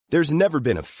There's never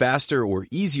been a faster or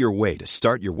easier way to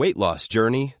start your weight loss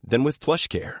journey than with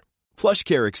PlushCare.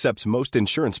 PlushCare accepts most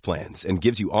insurance plans and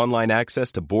gives you online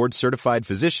access to board-certified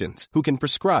physicians who can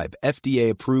prescribe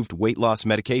FDA-approved weight loss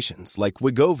medications like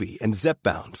Wegovy and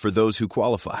Zepbound for those who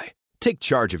qualify. Take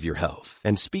charge of your health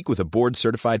and speak with a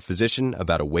board-certified physician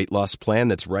about a weight loss plan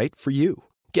that's right for you.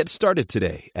 Get started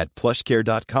today at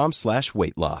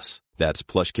plushcare.com/weight loss. That's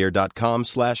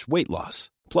plushcare.com/weight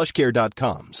loss.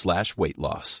 plushcare.com/weight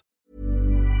loss.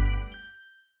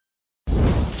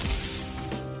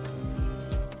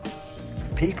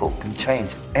 People can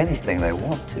change anything they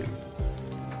want to.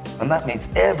 And that means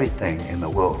everything in the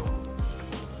world.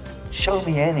 Show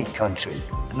me any country,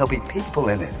 and there'll be people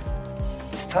in it.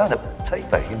 It's time to take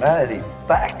the humanity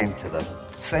back into the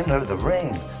center of the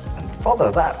ring and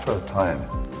follow that for a time.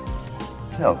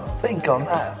 You know, think on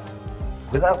that.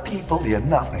 Without people, you're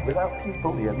nothing. Without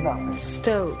people, you're nothing.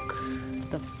 Stoke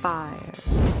the fire.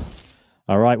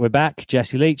 All right, we're back.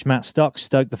 Jesse Leach, Matt Stocks,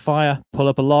 Stoke the Fire, pull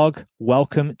up a log.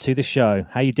 Welcome to the show.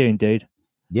 How you doing, dude?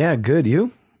 Yeah, good.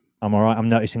 You? I'm all right. I'm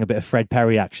noticing a bit of Fred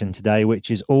Perry action today,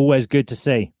 which is always good to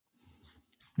see.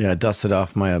 Yeah, I dusted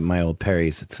off my old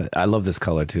Perry's. I love this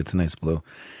color too. It's a nice blue.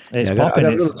 It's popping.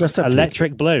 It's just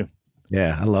electric blue.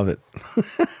 Yeah, I love it.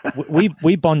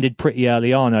 we bonded pretty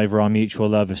early on over our mutual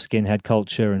love of skinhead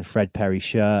culture and Fred Perry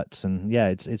shirts, and yeah,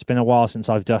 it's been a while since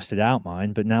I've dusted out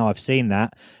mine, but now I've seen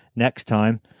that. Next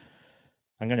time,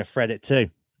 I'm going to Fred it too.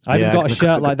 I haven't got a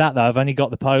shirt like that though. I've only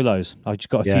got the polos. I've just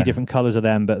got a few different colors of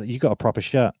them, but you got a proper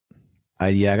shirt.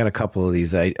 I got a couple of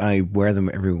these. I wear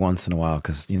them every once in a while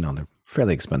because they're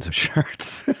fairly expensive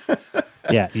shirts.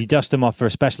 Yeah, you dust them off for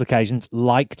special occasions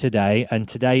like today. And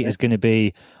today is going to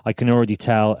be, I can already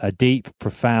tell, a deep,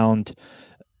 profound,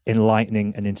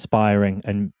 enlightening and inspiring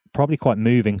and probably quite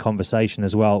moving conversation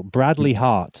as well. Bradley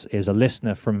Hart is a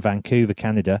listener from Vancouver,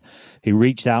 Canada, who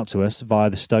reached out to us via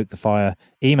the Stoke the Fire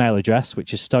email address,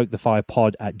 which is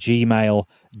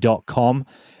stokethefirepod@gmail.com.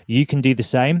 You can do the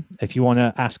same if you want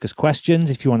to ask us questions,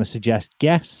 if you want to suggest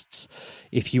guests,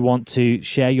 if you want to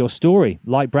share your story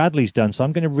like Bradley's done. So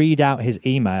I'm going to read out his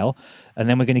email and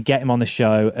then we're going to get him on the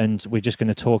show and we're just going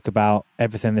to talk about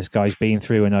everything this guy's been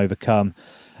through and overcome.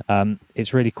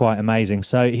 It's really quite amazing.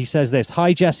 So he says this: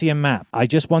 Hi, Jesse and Matt. I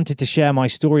just wanted to share my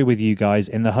story with you guys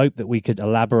in the hope that we could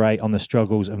elaborate on the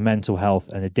struggles of mental health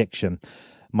and addiction.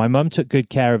 My mum took good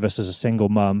care of us as a single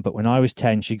mum, but when I was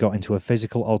 10, she got into a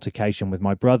physical altercation with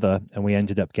my brother and we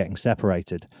ended up getting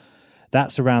separated.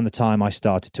 That's around the time I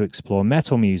started to explore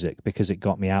metal music because it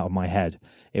got me out of my head.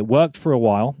 It worked for a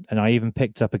while, and I even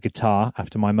picked up a guitar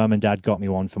after my mum and dad got me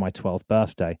one for my 12th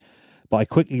birthday. But I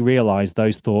quickly realized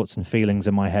those thoughts and feelings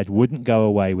in my head wouldn't go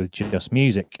away with just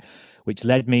music, which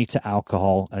led me to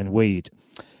alcohol and weed.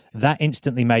 That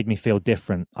instantly made me feel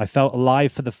different. I felt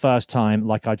alive for the first time,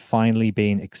 like I'd finally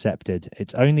been accepted.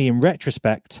 It's only in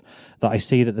retrospect that I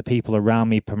see that the people around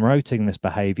me promoting this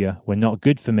behavior were not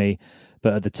good for me,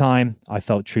 but at the time, I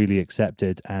felt truly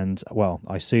accepted, and, well,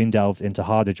 I soon delved into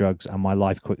harder drugs and my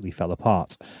life quickly fell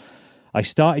apart. I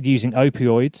started using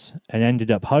opioids and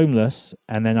ended up homeless,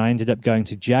 and then I ended up going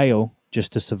to jail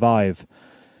just to survive.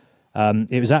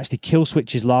 It was actually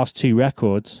Killswitch's last two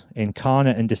records,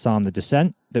 Incarnate and Disarm the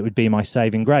Descent, that would be my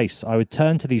saving grace. I would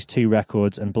turn to these two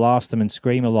records and blast them and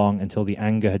scream along until the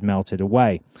anger had melted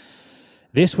away.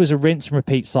 This was a rinse and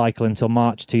repeat cycle until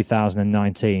March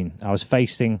 2019. I was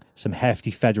facing some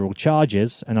hefty federal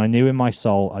charges, and I knew in my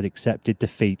soul I'd accepted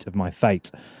defeat of my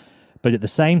fate. But at the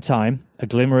same time, a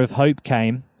glimmer of hope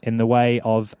came in the way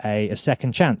of a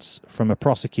second chance from a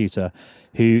prosecutor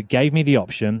who gave me the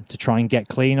option to try and get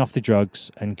clean off the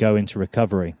drugs and go into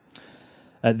recovery.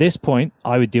 At this point,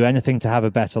 I would do anything to have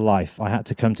a better life. I had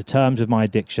to come to terms with my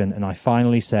addiction, and I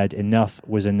finally said enough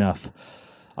was enough.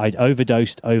 I'd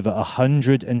overdosed over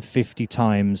 150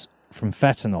 times from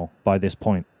fentanyl by this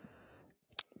point.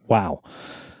 Wow.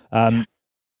 I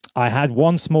had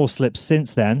one small slip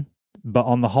since then, but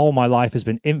on the whole, my life has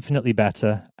been infinitely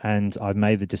better, and I've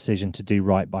made the decision to do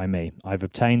right by me. I've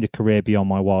obtained a career beyond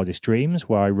my wildest dreams,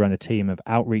 where I run a team of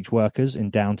outreach workers in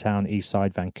downtown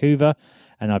Eastside Vancouver,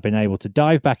 and I've been able to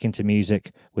dive back into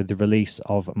music with the release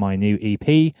of my new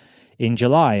EP in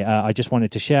July. I just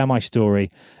wanted to share my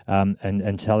story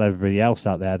and tell everybody else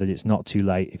out there that it's not too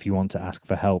late if you want to ask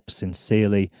for help.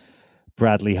 Sincerely,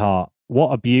 Bradley Hart.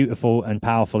 What a beautiful and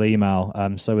powerful email.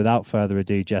 So without further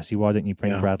ado, Jesse, why don't you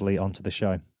bring Bradley onto the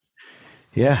show?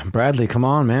 Yeah, Bradley, come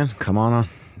on, man. Come on.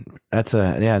 That's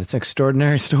an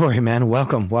extraordinary story, man.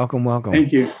 Welcome.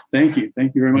 Thank you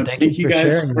very much. Thank you for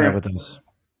sharing that with us.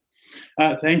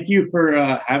 Thank you for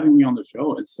having me on the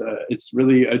show. It's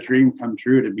really a dream come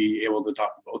true to be able to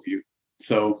talk to both of you.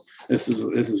 So this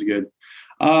is good.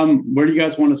 Where do you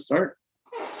guys want to start?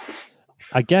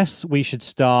 I guess we should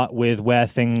start with where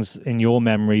things in your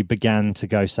memory began to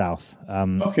go south.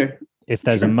 Okay. If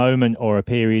there's a moment or a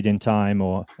period in time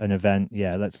or an event,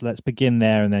 let's begin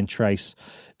there and then trace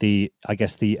the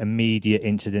immediate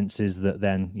incidences that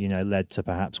then, led to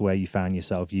perhaps where you found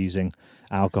yourself using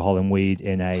alcohol and weed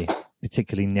in a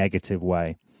particularly negative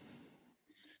way.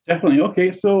 Definitely.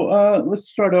 Okay. So let's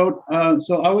start out.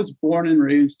 So I was born and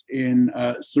raised in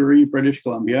Surrey, British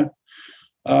Columbia.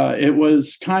 It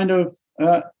was kind of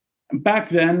back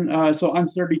then, so I'm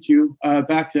 32.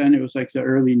 Back then, it was like the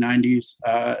early 90s.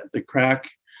 The crack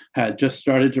had just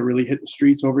started to really hit the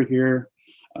streets over here.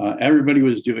 Everybody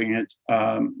was doing it.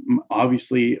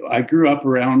 Obviously, I grew up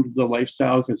around the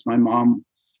lifestyle because my mom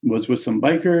was with some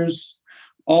bikers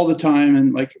all the time.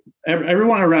 And like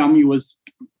everyone around me was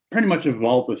pretty much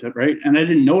involved with it, right? And I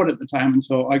didn't know it at the time. And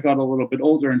so I got a little bit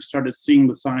older and started seeing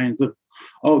the signs of,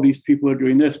 oh, these people are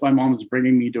doing this. My mom's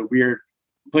bringing me to weird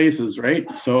places, right?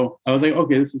 So I was like,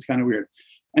 okay, this is kind of weird.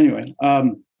 Anyway,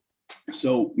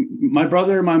 so my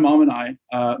brother, my mom, and I,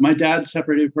 my dad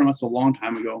separated from us a long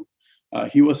time ago.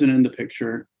 He wasn't in the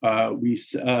picture.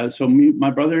 So me,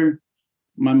 my brother,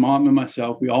 my mom, and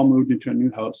myself, we all moved into a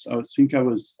new house. I was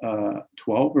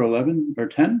 12 or 11 or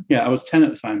 10. Yeah, I was 10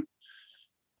 at the time.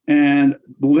 And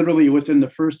literally within the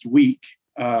first week,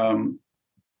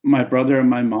 my brother and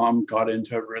my mom got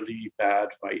into a really bad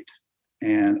fight.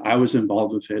 And I was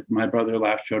involved with it. My brother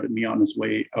lashed out at me on his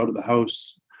way out of the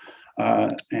house.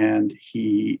 And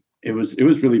it was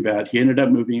really bad. He ended up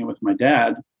moving in with my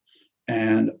dad.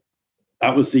 And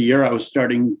that was the year I was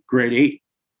starting grade 8.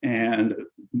 And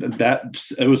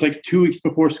it was like 2 weeks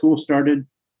before school started.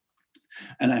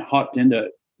 And I hopped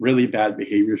into really bad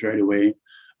behaviors right away.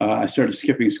 I started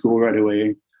skipping school right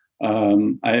away.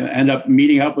 I ended up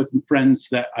meeting up with friends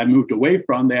that I moved away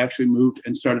from. They actually moved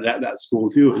and started at that school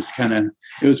too. It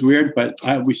was weird, but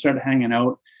we started hanging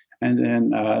out. And then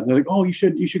they're like, "Oh, you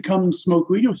should come and smoke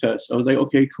weed with us." I was like,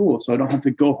 "Okay, cool." So I don't have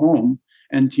to go home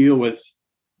and deal with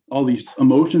all these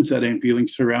emotions that I'm feeling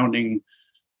surrounding,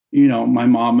 my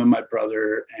mom and my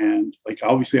brother. And like,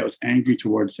 obviously I was angry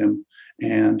towards him.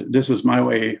 And this was my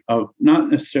way of not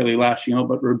necessarily lashing out,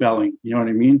 but rebelling. You know what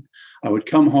I mean? I would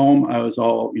come home. I was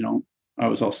all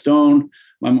stoned.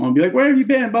 My mom would be like, "Where have you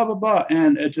been? Blah, blah, blah."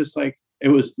 And it just like, it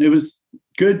was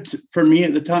good for me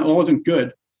at the time. Well, it wasn't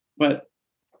good, but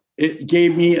it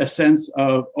gave me a sense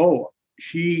of, oh,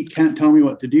 she can't tell me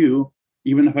what to do.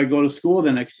 Even if I go to school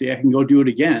the next day, I can go do it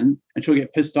again and she'll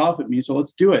get pissed off at me. So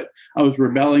let's do it. I was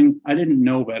rebelling. I didn't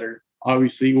know better.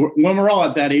 Obviously, when we're all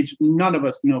at that age, none of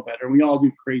us know better. We all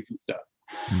do crazy stuff.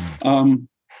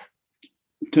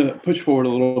 To push forward a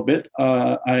little bit,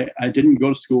 I didn't go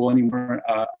to school anymore.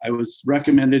 I was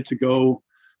recommended to go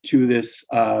to this,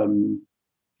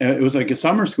 it was like a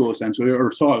summer school essentially,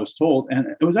 or so I was told.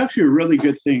 And it was actually a really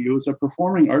good thing. It was a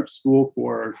performing arts school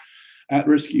for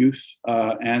at-risk youth,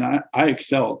 and I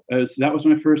excelled. That was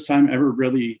my first time ever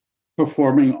really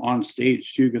performing on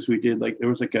stage too, because we did there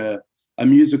was like a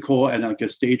musical and like a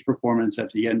stage performance at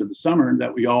the end of the summer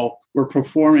that we all were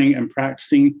performing and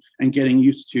practicing and getting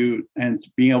used to and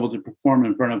being able to perform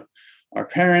in front of our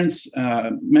parents,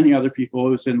 many other people.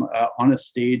 It was on a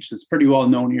stage that's pretty well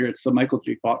known here. It's the Michael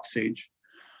J. Fox stage.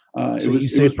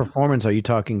 Performance, are you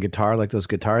talking guitar, like those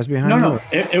guitars behind No.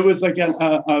 It was like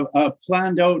a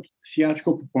planned out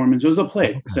theatrical performance. It was a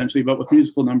play, essentially, but with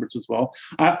musical numbers as well.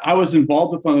 I was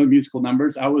involved with one of the musical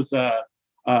numbers. I was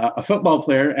a football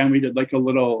player, and we did like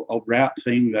a rap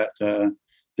thing that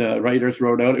the writers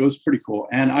wrote out. It was pretty cool.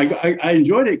 And I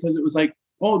enjoyed it because it was like,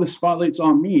 oh, the spotlight's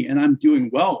on me and I'm doing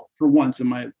well for once in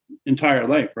my entire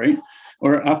life, right?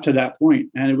 Or up to that point.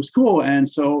 And it was cool.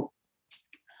 And so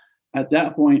at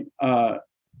that point, I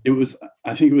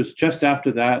think it was just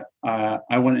after that,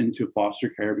 I went into foster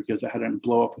care because I had a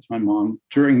blow up with my mom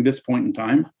during this point in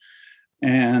time.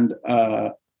 And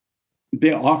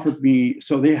they offered me,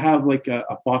 so they have like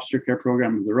a foster care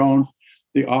program of their own.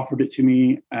 They offered it to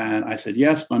me and I said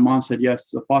yes. My mom said yes.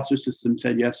 The foster system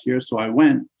said yes here. So I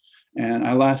went and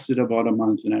I lasted about a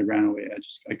month and I ran away.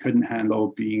 I couldn't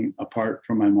handle being apart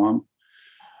from my mom.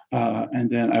 And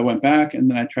then I went back and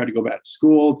then I tried to go back to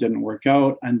school, didn't work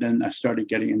out. And then I started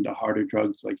getting into harder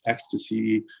drugs like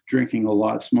ecstasy, drinking a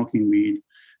lot, smoking weed.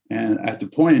 And at the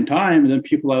point in time, and then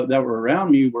people that were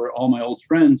around me were all my old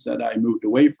friends that I moved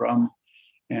away from.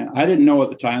 And I didn't know at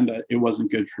the time that it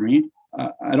wasn't good for me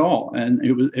at all. And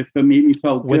it made me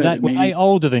feel good. Were they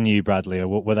older than you, Bradley, or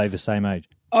were they the same age?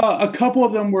 A couple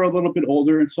of them were a little bit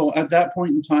older. And so at that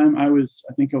point in time, I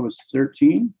think I was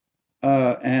 13.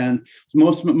 And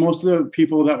most of the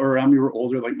people that were around me were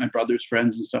older, like my brother's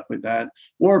friends and stuff like that,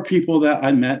 or people that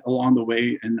I met along the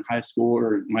way in high school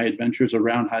or my adventures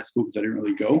around high school because I didn't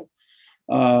really go.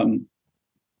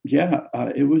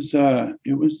 It was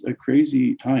a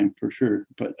crazy time for sure.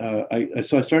 But I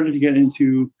started to get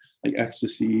into like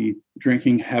ecstasy,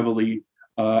 drinking heavily.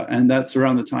 And that's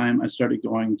around the time I started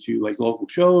going to like local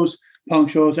shows,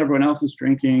 punk shows. Everyone else is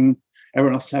drinking.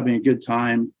 Everyone else is having a good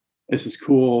time. This is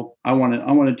cool. I want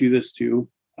to do this too.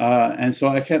 And so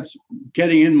I kept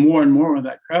getting in more and more with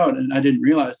that crowd. And I didn't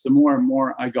realize the more and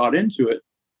more I got into it,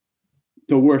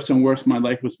 the worse and worse my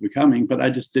life was becoming. But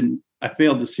I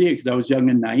failed to see it because I was young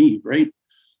and naive, right?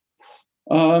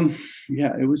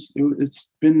 It's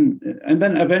been, and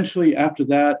then eventually after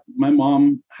that, my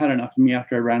mom had enough of me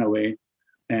after I ran away.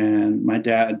 And my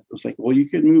dad was like, well, you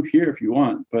could move here if you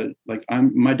want. But like,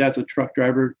 my dad's a truck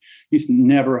driver. He's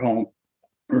never home,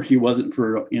 or he wasn't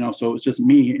for, so it's just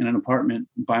me in an apartment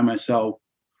by myself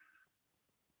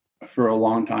for a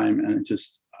long time. And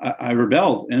I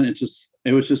rebelled. And it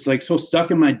was just like so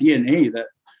stuck in my DNA that,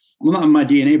 well, not in my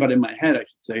DNA, but in my head, I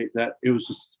should say, that it was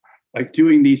just like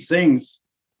doing these things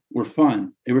were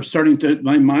fun. They were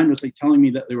my mind was like telling me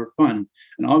that they were fun.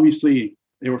 And obviously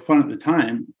they were fun at the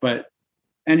time, but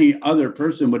any other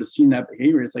person would have seen that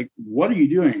behavior. It's like, what are you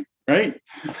doing? Right.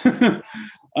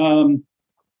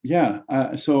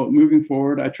 So moving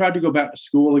forward, I tried to go back to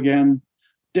school again.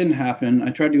 Didn't happen. I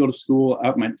tried to go to school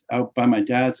out by my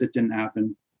dad's. It didn't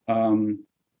happen.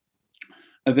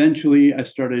 Eventually I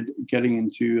started getting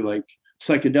into like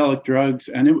psychedelic drugs,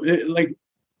 and it like,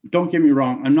 don't get me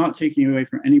wrong, I'm not taking away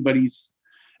from anybody's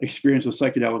experience with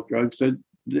psychedelic drugs. So,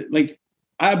 like,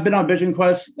 I've been on Vision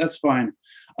Quest, that's fine.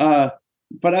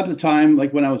 But at the time,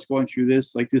 like when I was going through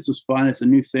this, like this was fun. It's a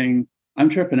new thing. I'm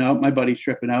tripping out. My buddy's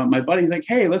tripping out. My buddy's like,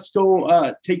 hey, let's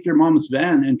go take your mom's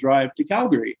van and drive to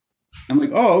Calgary. I'm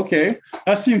like, oh, okay.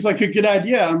 That seems like a good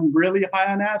idea. I'm really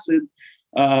high on acid,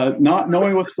 not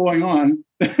knowing what's going on.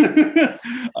 And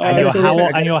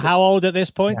you're how old at this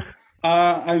point?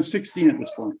 I'm 16 at this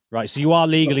point. Right, so you are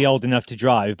legally old enough to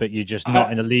drive, but you're just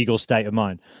not in a legal state of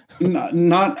mind.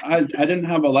 I didn't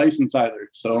have a license either,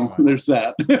 so there's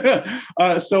that.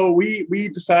 So we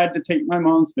decided to take my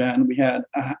mom's van. We had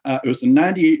it was a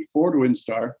 '98 Ford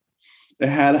Windstar. It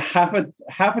had half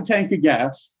a tank of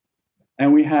gas,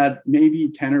 and we had maybe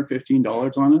 $10 or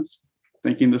 $15 on us,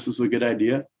 thinking this was a good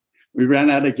idea. We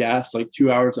ran out of gas like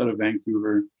 2 hours out of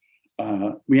Vancouver.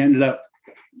 We ended up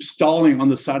stalling on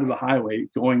the side of the highway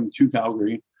going to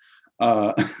Calgary.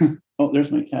 Oh,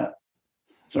 there's my cat.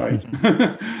 Sorry.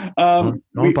 Don't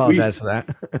apologize for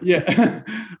that. Yeah.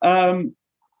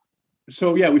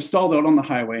 So yeah, we stalled out on the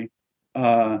highway.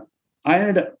 I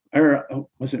ended up, or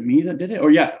was it me that did it?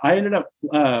 Or yeah, I ended up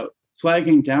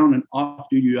flagging down an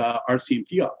off-duty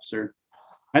RCMP officer.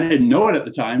 I didn't know it at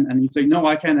the time, and he'd say, "No,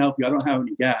 I can't help you. I don't have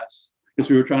any gas," because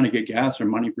we were trying to get gas or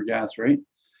money for gas, right?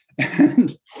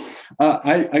 And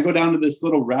I go down to this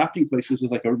little rafting place. This is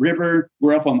like a river.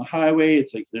 We're up on the highway.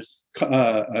 It's like there's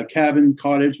a cabin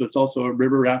cottage, but it's also a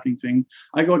river rafting thing.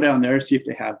 I go down there, see if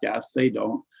they have gas. They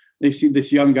don't. They see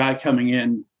this young guy coming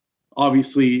in,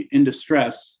 obviously in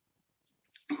distress.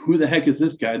 Who the heck is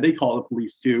this guy? They call the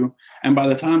police too. And by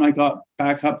the time I got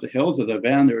back up the hill to the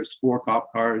van, there was 4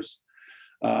 cop cars.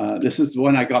 This is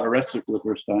when I got arrested for the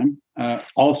first time.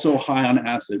 Also high on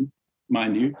acid,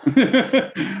 mind you.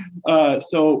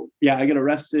 So yeah, I get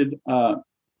arrested.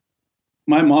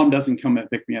 My mom doesn't come and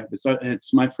pick me up.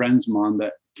 It's my friend's mom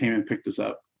that came and picked us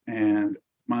up. And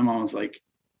my mom was like,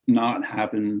 not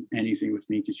having anything with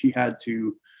me because she had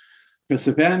to, because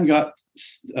the van got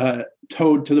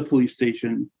towed to the police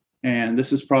station. And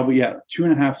this is probably,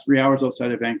 2.5, 3 hours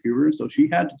outside of Vancouver. So she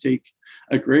had to take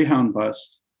a Greyhound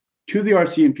bus to the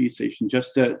RCMP station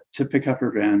just to pick up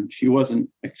her van. She wasn't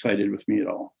excited with me at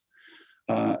all.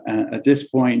 And at this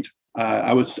point,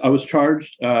 I was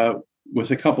charged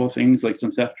with a couple of things, like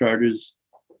some theft charges,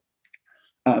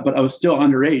 but I was still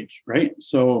underage, right?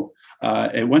 So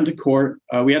it went to court.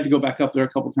 We had to go back up there a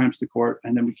couple of times to court,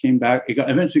 and then we came back. It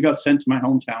eventually got sent to my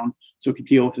hometown, so we could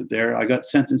deal with it there. I got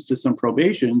sentenced to some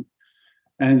probation,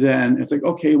 and then it's like,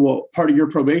 okay, well, part of your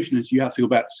probation is you have to go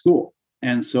back to school.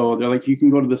 And so they're like, you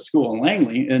can go to the school in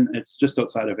Langley, and it's just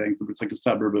outside of Vancouver. It's like a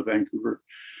suburb of Vancouver.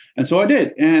 And so I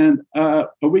did. And a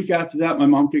week after that, my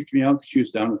mom kicked me out because she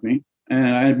was down with me. And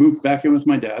I moved back in with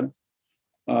my dad.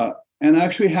 And I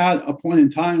actually had a point in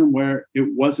time where it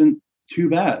wasn't too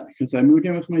bad because I moved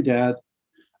in with my dad.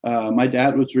 My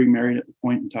dad was remarried at the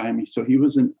point in time, so he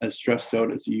wasn't as stressed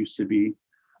out as he used to be.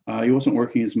 He wasn't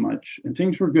working as much, and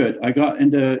things were good. I got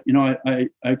into,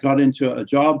 I got into a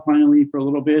job finally for a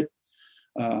little bit.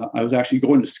 I was actually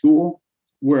going to school,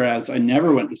 whereas I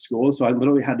never went to school. So I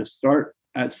literally had to start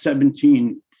at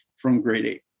 17 from grade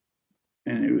 8.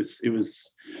 And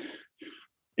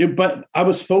but I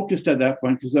was focused at that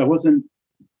point because I wasn't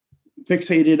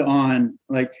fixated on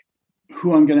like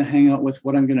who I'm going to hang out with,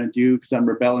 what I'm going to do, because I'm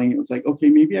rebelling. It was like, okay,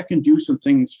 maybe I can do some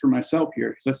things for myself here,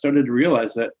 because I started to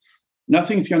realize that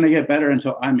nothing's going to get better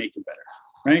until I make it better,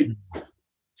 right?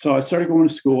 So I started going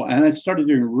to school, and I started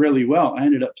doing really well. I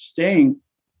ended up staying,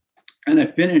 and I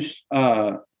finished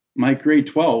my grade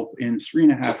 12 in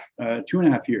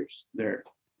 2.5 years there.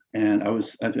 And it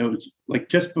was like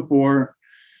just before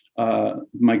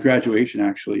my graduation,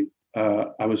 actually.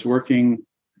 I was working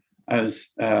as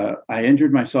I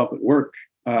injured myself at work.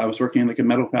 I was working in like a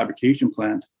metal fabrication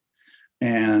plant,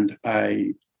 and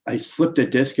I slipped a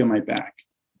disc in my back,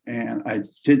 and I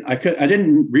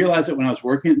didn't realize it when I was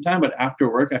working at the time, but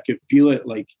after work I could feel it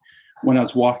like when I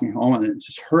was walking home, and it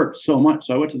just hurt so much.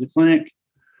 So I went to the clinic.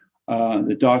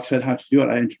 The doc said how to do it.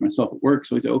 I injured myself at work,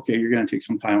 so he said, "Okay, you're going to take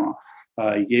some time off."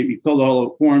 He filled all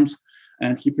the forms,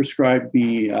 and he prescribed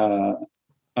me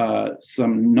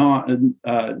some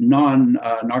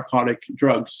non-narcotic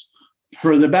drugs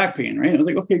for the back pain, right? I was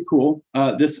like, okay, cool.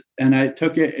 And I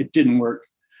took it. It didn't work,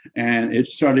 and it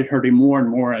started hurting more and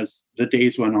more as the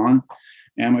days went on.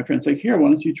 And my friend's like, here, why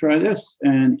don't you try this?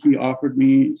 And he offered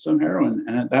me some heroin.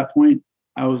 And at that point,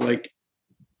 I was like,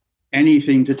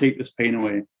 anything to take this pain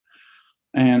away.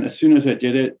 And as soon as I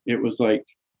did it, it was like,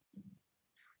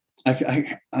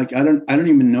 I don't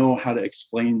even know how to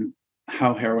explain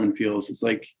how heroin feels. It's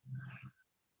like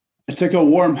a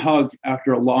warm hug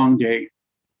after a long day,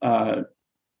 after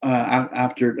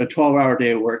a 12-hour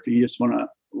day of work, and you just want to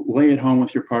lay at home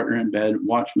with your partner in bed,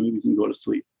 watch movies, and go to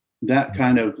sleep. That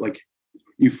kind of like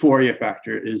euphoria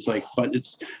factor is like, but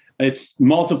it's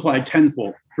multiplied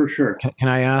tenfold for sure. Can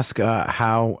I ask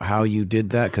how you did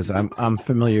that? Because I'm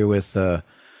familiar with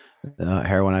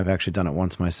heroin. I've actually done it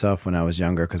once myself when I was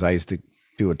younger, because I used to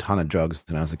do a ton of drugs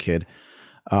when I was a kid.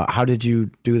 How did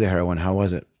you do the heroin? How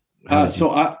was it?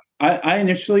 So I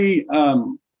initially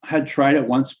had tried it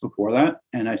once before that,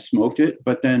 and I smoked it,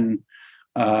 but then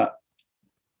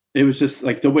it was just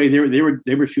like the way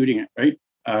they were shooting it, right?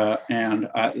 And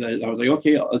I was like,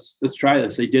 okay, let's try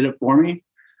this. They did it for me,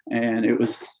 and it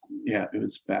was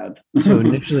bad. So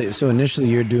initially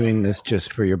you're doing this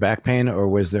just for your back pain, or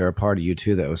was there a part of you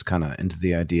too that was kind of into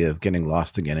the idea of getting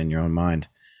lost again in your own mind?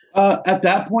 At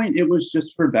that point, it was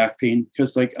just for back pain,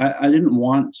 because like I didn't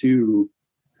want to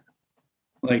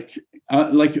like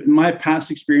my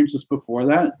past experiences before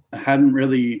that. I hadn't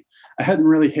really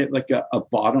hit like a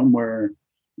bottom where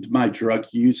my drug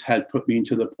use had put me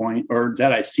to the point, or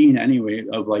that I seen anyway,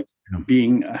 of like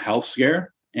being a health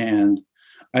scare. And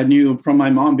I knew from my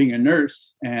mom being a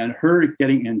nurse and her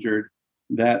getting injured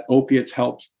that opiates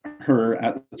helped her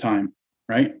at the time,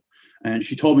 right? And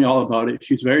she told me all about it.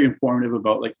 She's very informative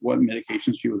about like what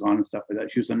medications she was on and stuff like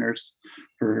that. She was a nurse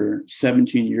for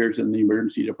 17 years in the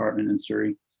emergency department in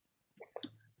Surrey.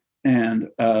 And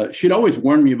she'd always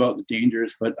warned me about the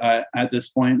dangers, but at this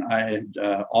point, I had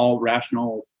all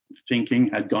rational thinking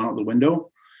had gone out the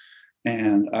window.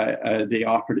 And they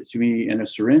offered it to me in a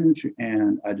syringe,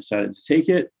 and I decided to take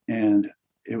it. And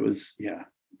it was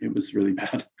really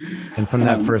bad. And from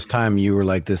that first time, you were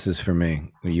like, "This is for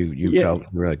me." You felt,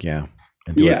 you were like, "Yeah."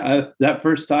 That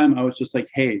first time, I was just like,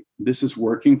 "Hey, this is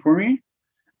working for me,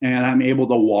 and I'm able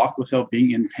to walk without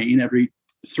being in pain every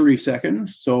 3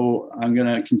 seconds. So I'm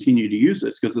gonna continue to use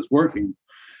this because it's working."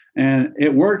 And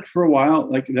it worked for a while.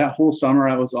 Like that whole summer,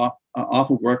 I was off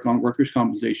of work on workers'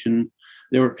 compensation.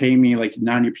 They were paying me like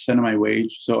 90% of my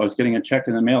wage, so I was getting a check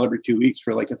in the mail every 2 weeks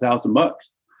for like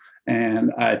 $1,000.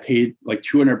 And I paid like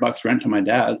 $200 rent to my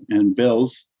dad and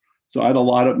bills. So I had a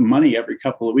lot of money every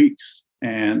couple of weeks.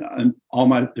 And all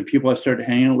the people I started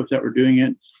hanging out with that were doing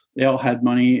it, they all had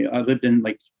money. I lived in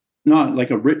like, not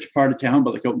like a rich part of town,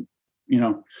 but like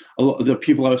the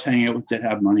people I was hanging out with did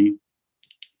have money.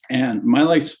 And my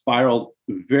life spiraled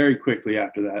very quickly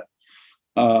after that.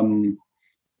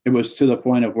 It was to the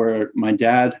point of where my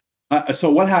dad,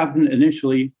 so what happened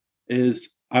initially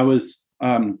is it was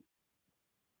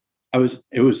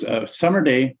a summer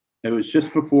day. It was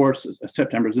just before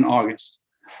September, it was in August.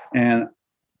 And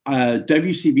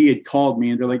WCB had called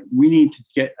me, and they're like, "We need to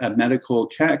get a medical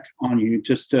check on you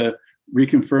just to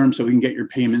reconfirm so we can get your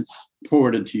payments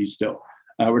forwarded to you still.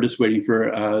 We're just waiting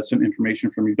for some information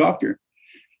from your doctor."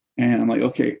 And I'm like,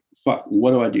 okay, fuck,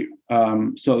 what do I do?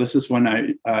 So this is when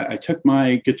I took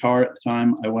my guitar at the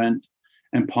time. I went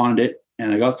and pawned it,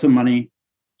 and I got some money.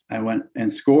 I went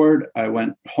and scored. I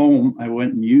went home. I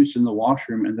went and used in the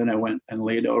washroom, and then I went and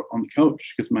laid out on the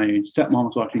couch because my stepmom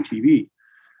was watching TV.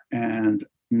 and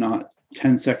not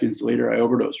 10 seconds later, I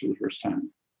overdosed for the first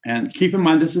time. And keep in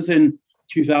mind, this is in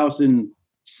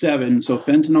 2007, so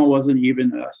fentanyl wasn't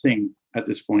even a thing at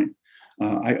this point.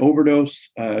 I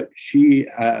overdosed. She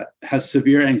has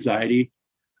severe anxiety,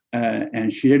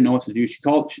 and she didn't know what to do.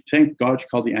 Thank God she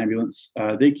called the ambulance.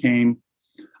 They came.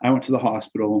 I went to the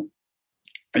hospital.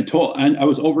 I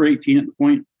was over 18 at the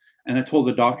point, and I told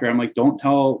the doctor, I'm like, don't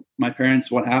tell my parents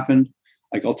what happened.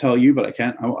 Like, I'll tell you, but I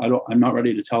can't. I'm not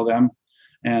ready to tell them.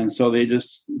 And so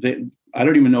I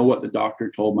don't even know what the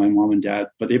doctor told my mom and dad,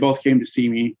 but they both came to see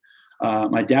me.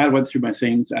 My dad went through my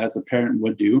things as a parent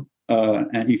would do.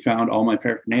 And he found all my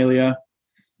paraphernalia,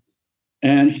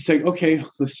 and he's like, okay,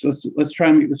 let's try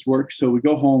and make this work. So we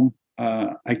go home.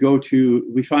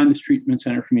 We find this treatment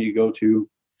center for me to go to.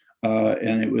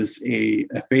 And it was a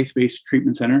faith-based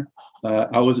treatment center.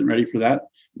 I wasn't ready for that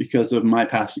because of my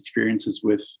past experiences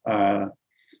with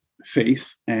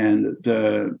faith and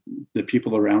the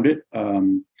people around it.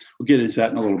 We'll get into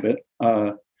that in a little bit.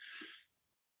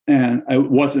 And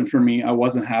it wasn't for me. I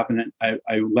wasn't having it.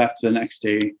 I left the next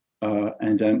day.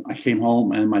 And then I came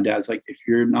home, and my dad's like, if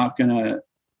you're not going to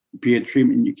be in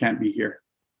treatment, you can't be here.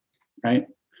 Right.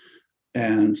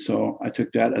 And so I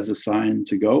took that as a sign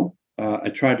to go. I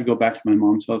tried to go back to my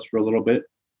mom's house for a little bit.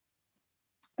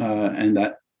 And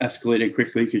that escalated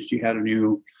quickly because she had a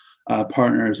new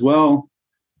partner as well.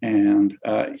 And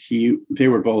they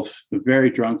were both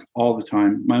very drunk all the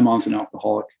time. My mom's an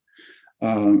alcoholic.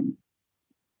 And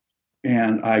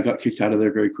I got kicked out of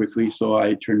there very quickly. So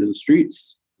I turned to the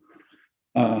streets.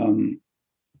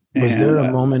 Was there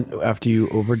a moment after you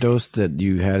overdosed that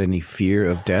you had any fear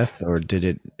of death, or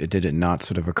did it not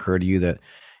sort of occur to you that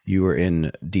you were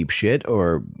in deep shit,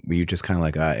 or were you just kind of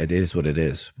like, it is what it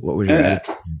is? What was your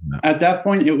attitude? At that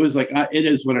point, it was like, it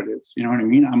is what it is. You know what I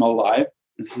mean? I'm alive.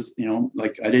 This is,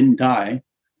 like, I didn't die.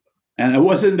 And it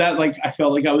wasn't that like I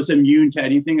felt like I was immune to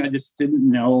anything. I just didn't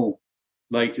know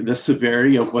like the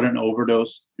severity of what an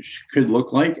overdose could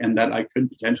look like, and that I could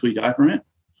potentially die from it.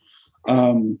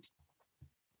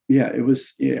 It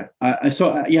was,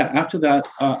 after that,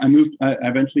 I moved. I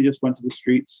eventually just went to the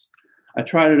streets. I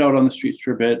tried it out on the streets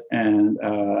for a bit, and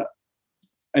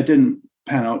it didn't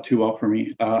pan out too well for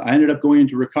me. I ended up going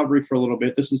into recovery for a little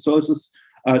bit. This is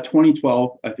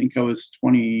 2012. I think I was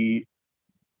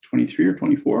 23 or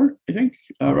 24, I think,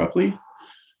 roughly.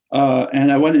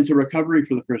 And I went into recovery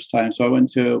for the first time. So I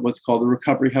went to what's called the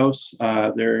Recovery House.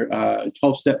 They're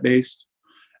 12-step based.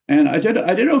 And I did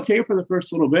okay for the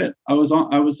first little bit. I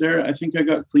was there. I think I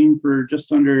got clean for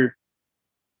just under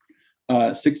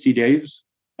 60 days.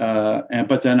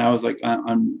 But then I was like,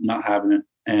 I'm not having it.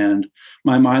 And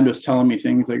my mind was telling me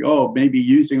things like, oh, maybe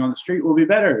using on the street will be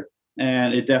better.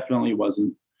 And it definitely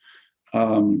wasn't.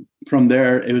 From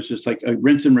there, it was just like a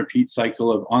rinse and repeat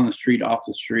cycle of on the street, off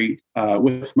the street,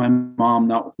 with my mom,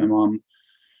 not with my mom.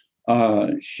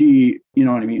 She, you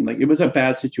know what I mean? Like, it was a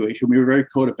bad situation. We were very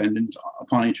codependent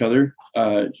upon each other.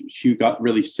 She got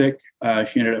really sick.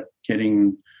 She ended up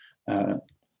getting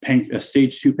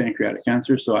stage 2 pancreatic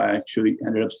cancer. So I actually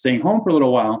ended up staying home for a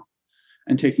little while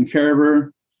and taking care of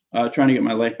her, trying to get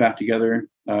my life back together.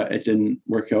 It didn't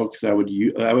work out because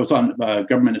I was on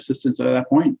government assistance at that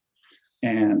point.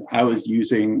 And I was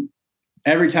using,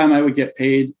 every time I would get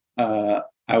paid,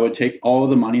 I would take all of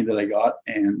the money that I got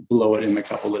and blow it in a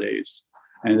couple of days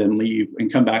and then leave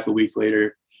and come back a week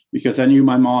later because I knew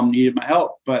my mom needed my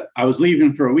help, but I was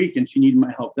leaving for a week and she needed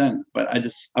my help then. But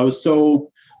I was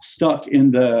so stuck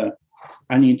in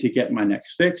I need to get my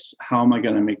next fix. How am I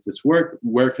going to make this work?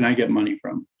 Where can I get money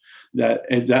from? That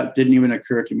didn't even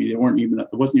occur to me. It wasn't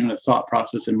even a thought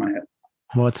process in my head.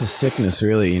 Well, it's a sickness,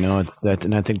 really, it's that,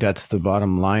 and I think that's the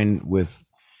bottom line with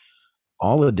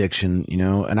all addiction,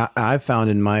 and I've found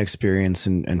in my experience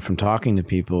and from talking to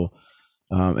people,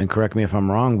 and correct me if I'm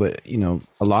wrong, but,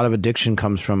 a lot of addiction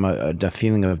comes from a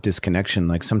feeling of disconnection.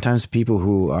 Like sometimes people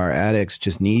who are addicts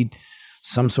just need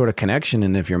some sort of connection.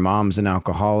 And if your mom's an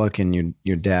alcoholic and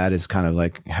your dad is kind of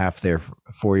like half there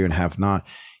for you and half not,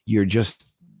 you're just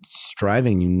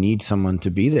striving. You need someone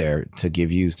to be there to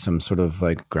give you some sort of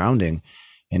like grounding.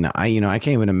 And I can't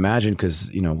even imagine because,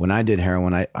 when I did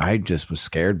heroin, I just was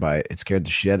scared by it. It scared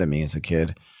the shit out of me as a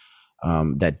kid,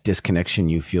 that disconnection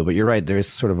you feel. But you're right. There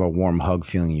is sort of a warm hug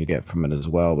feeling you get from it as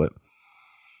well. But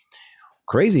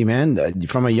crazy, man.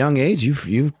 From a young age,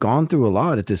 you've gone through a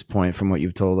lot at this point from what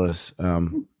you've told us.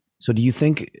 So do you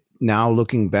think now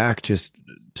looking back, just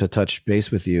to touch base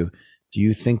with you, do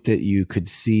you think that you could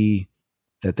see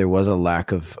that there was a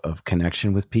lack of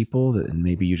connection with people, that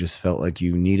maybe you just felt like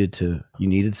you needed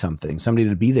somebody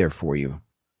to be there for you,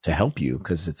 to help you?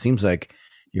 Because it seems like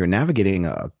you're navigating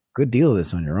a good deal of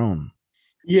this on your own.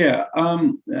 Yeah.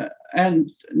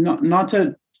 And not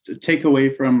to take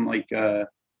away from like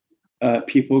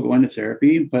people going to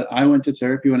therapy, but I went to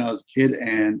therapy when I was a kid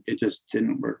and it just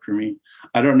didn't work for me.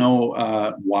 I don't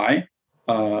know why.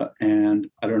 And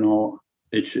I don't know,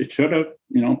 it should have,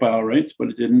 by all rights, but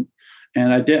it didn't.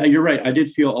 And you're right. I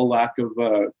did feel a lack of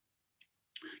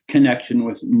connection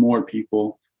with more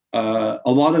people. A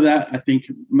lot of that, I think,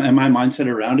 my mindset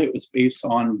around it was based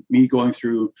on me going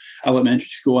through elementary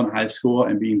school and high school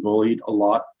and being bullied a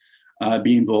lot,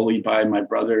 being bullied by my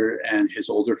brother and his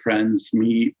older friends,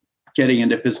 me getting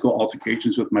into physical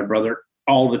altercations with my brother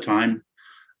all the time.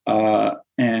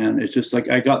 And it's just like,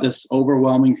 I got this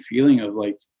overwhelming feeling of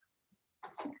like,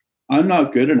 I'm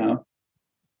not good enough.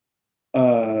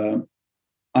 I'm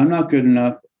not good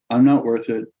enough. I'm not worth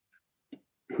it.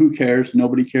 Who cares?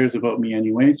 Nobody cares about me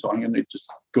anyway. So I'm going to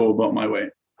just go about my way.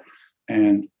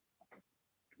 And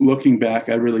looking back,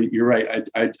 you're right.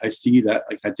 I see that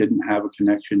like I didn't have a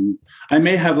connection. I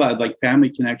may have like family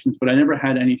connections, but I never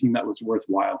had anything that was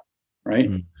worthwhile.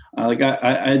 Right. Like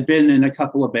I'd been in a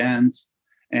couple of bands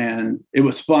and it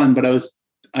was fun, but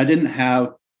I didn't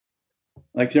have,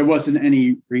 like, there wasn't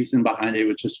any reason behind it. It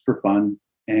was just for fun.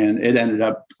 And it ended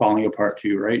up falling apart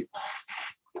too. Right.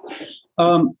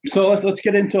 So let's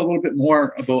get into a little bit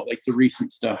more about like the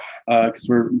recent stuff. Cause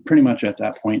we're pretty much at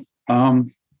that point.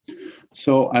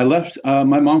 So I left,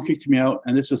 my mom kicked me out,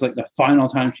 and this was like the final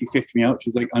time she kicked me out.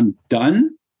 She's like, I'm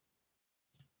done.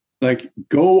 Like,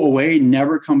 go away,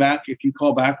 never come back. If you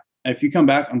come back,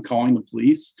 I'm calling the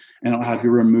police and I'll have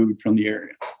you removed from the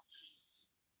area.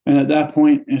 And at that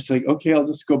point, it's like, okay, I'll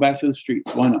just go back to the streets.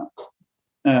 Why not?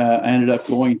 I ended up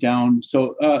going down.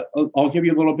 So I'll give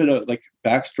you a little bit of like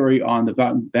backstory on the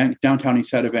downtown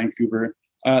east side of Vancouver.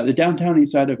 The downtown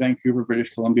east side of Vancouver,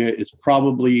 British Columbia, is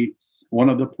probably one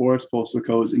of the poorest postal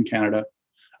codes in Canada.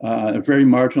 A very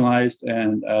marginalized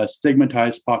and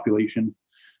stigmatized population.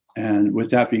 And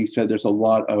with that being said, there's a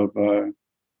lot of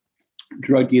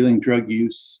drug dealing, drug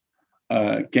use,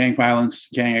 gang violence,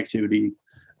 gang activity,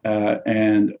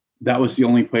 and that was the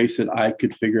only place that I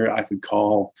could figure I could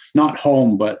call, not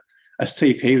home, but a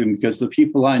safe haven, because the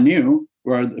people I knew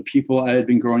were the people I had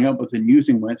been growing up with and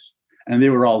using with, and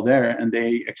they were all there, and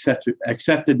they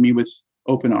accepted me with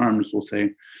open arms, we'll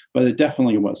say, but it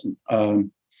definitely wasn't. So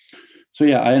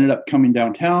yeah, I ended up coming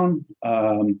downtown.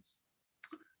 I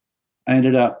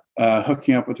ended up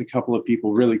hooking up with a couple of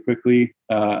people really quickly.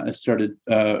 I started,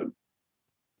 I've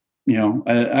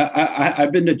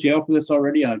been to jail for this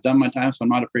already, and I've done my time, so I'm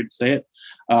not afraid to say it.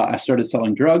 I started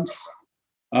selling drugs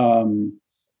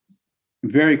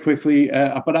very quickly,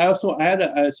 but I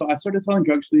started selling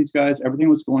drugs to these guys. Everything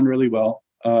was going really well.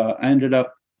 I ended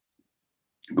up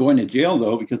going to jail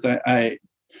though, because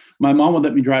my mom would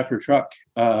let me drive her truck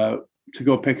to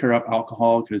go pick her up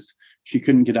alcohol because she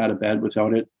couldn't get out of bed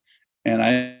without it. And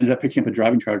I ended up picking up a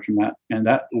driving charge from that, and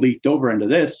that leaked over into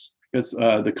this because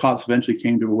the cops eventually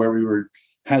came to where we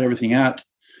had everything at.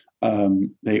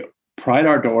 They pried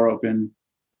our door open,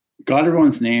 got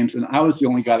everyone's names, and I was the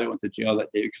only guy that went to jail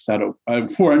that day because I had a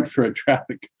warrant for a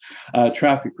traffic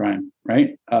crime.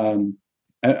 Right?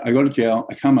 I go to jail.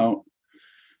 I come out.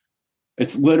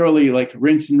 It's literally like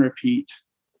rinse and repeat.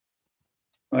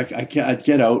 Like I'd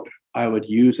get out.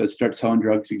 I'd start selling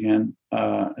drugs again.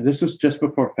 This was just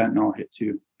before fentanyl hit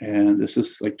too. And this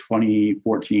is like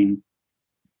 2014.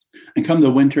 And come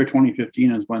the winter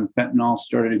 2015 is when fentanyl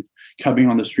started coming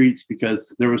on the streets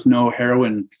because there was no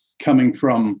heroin coming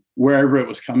from wherever it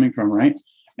was coming from, right?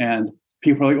 And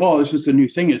people are like, oh, this is a new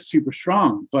thing. It's super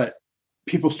strong. But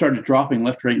people started dropping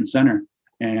left, right, and center.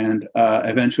 And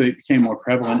eventually it became more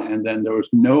prevalent. And then there was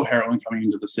no heroin coming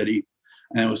into the city.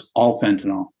 And it was all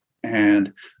fentanyl.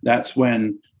 And that's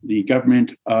when the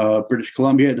government of British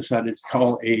Columbia decided to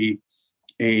call a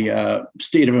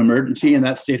state of emergency, and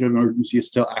that state of emergency is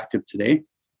still active today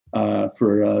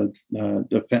for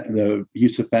the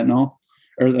use of fentanyl,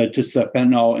 or just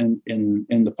fentanyl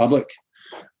in the public.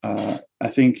 I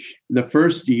think the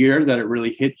first year that it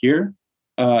really hit here,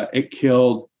 it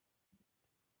killed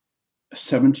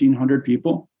 1,700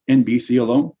 people in BC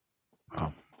alone.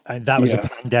 Wow. And that was a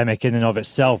pandemic in and of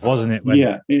itself, wasn't it?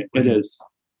 It is.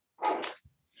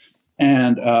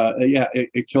 And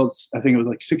it killed, I think it was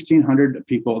like 1,600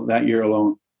 people that year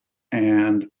alone.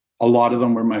 And a lot of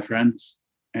them were my friends.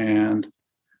 And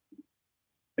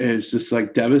it's just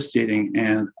like devastating.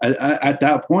 And at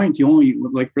that point, the only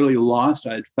like really lost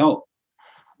I'd felt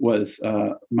was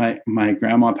my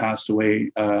grandma passed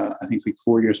away, I think like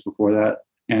 4 years before that.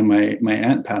 And my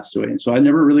aunt passed away. And so I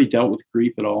never really dealt with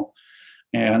grief at all.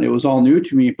 And it was all new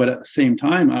to me, but at the same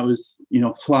time, I was,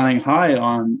 flying high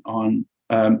on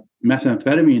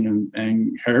methamphetamine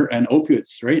and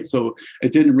opiates, right? So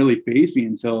it didn't really faze me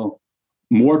until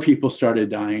more people started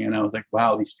dying, and I was like,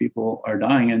 wow, these people are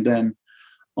dying. And then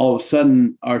all of a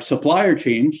sudden our supplier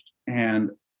changed and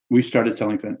we started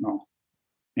selling fentanyl.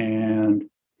 And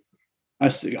I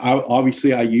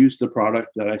used the product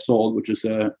that I sold, which is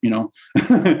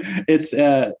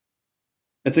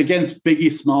it's against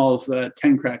Biggie Smalls'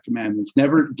 10 crack commandments.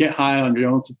 Never get high on your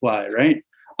own supply, right?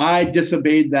 I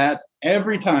disobeyed that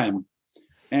every time.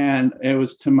 And it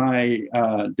was to my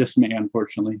dismay,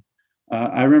 unfortunately.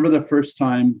 I remember the first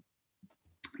time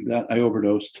that I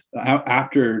overdosed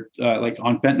after,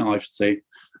 on fentanyl, I should say.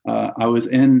 I was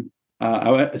in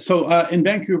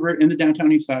Vancouver, in the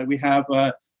downtown east side, we have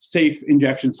safe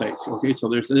injection sites. Okay, so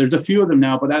there's a few of them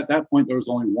now, but at that point there was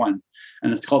only one,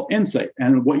 and it's called Insight.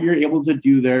 And what you're able to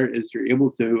do there is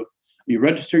you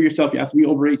register yourself. You have to be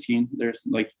over 18.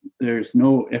 There's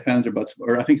no ifs, ands, or buts,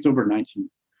 or I think it's over 19.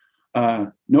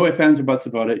 No ifs, ands, or buts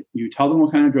about it. You tell them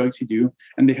what kind of drugs you do,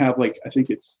 and they have I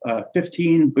think it's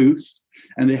 15 booths,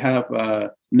 and they have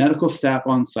medical staff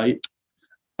on site.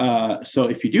 So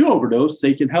if you do overdose,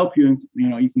 they can help you,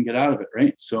 and you can get out of it,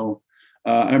 right? So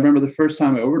I remember the first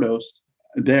time I overdosed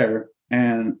there,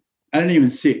 and I didn't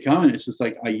even see it coming. It's just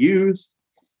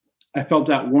I felt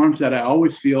that warmth that I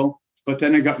always feel, but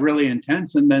then it got really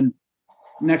intense, and then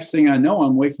next thing I know,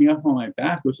 I'm waking up on my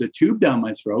back with a tube down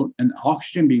my throat and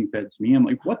oxygen being fed to me. I'm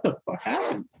like, what the fuck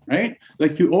happened, right?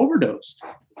 You overdosed.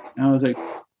 And I was like,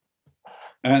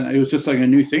 and it was just a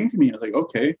new thing to me. I was like,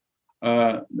 okay.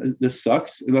 This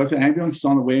sucks. The ambulance is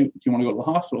on the way. Do you want to go to the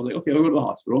hospital? I was like, okay, I'll go to the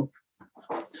hospital.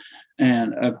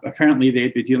 And apparently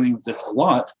they'd been dealing with this a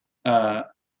lot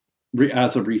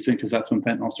as of recent, because that's when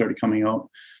fentanyl started coming out.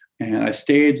 And I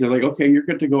stayed. They're like, okay, you're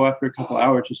good to go after a couple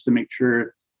hours, just to make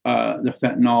sure the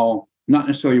fentanyl not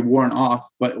necessarily worn off,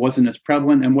 but it wasn't as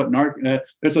prevalent. And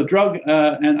there's a drug,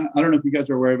 and I don't know if you guys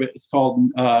are aware of it. It's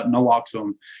called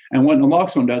naloxone. And what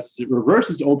naloxone does is it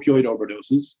reverses opioid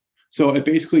overdoses. So it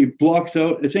basically blocks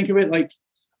out. Think of it like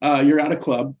you're at a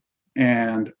club,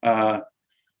 and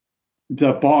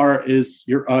the bar is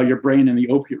your brain and the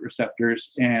opiate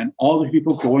receptors, and all the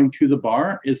people going to the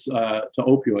bar is to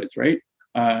opioids, right?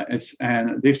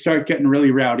 And they start getting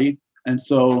really rowdy, and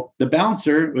so the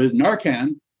bouncer with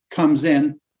Narcan comes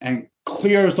in and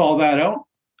clears all that out,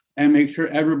 and makes sure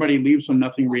everybody leaves so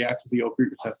nothing reacts to the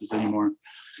opiate receptors anymore.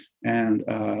 And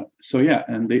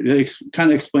and they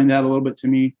kind of explained that a little bit to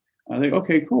me. I was like,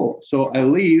 okay, cool. So I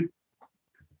leave,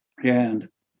 and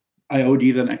I OD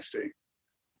the next day,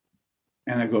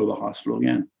 and I go to the hospital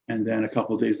again. And then a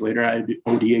couple of days later, I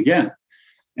OD again.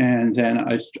 And then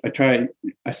I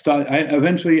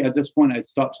eventually at this point, I'd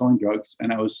stopped selling drugs,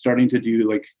 and I was starting to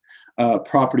do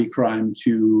property crime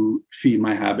to feed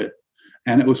my habit.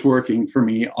 And it was working for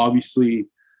me. Obviously,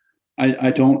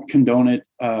 I don't condone it.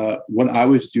 What I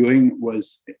was doing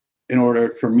was in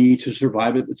order for me to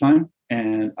survive at the time.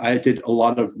 And I did a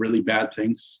lot of really bad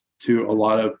things to a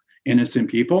lot of innocent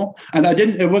people. And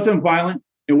it wasn't violent.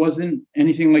 It wasn't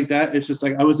anything like that. It's just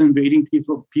I was invading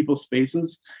people's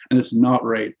spaces, and it's not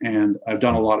right. And I've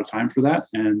done a lot of time for that,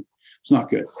 and it's not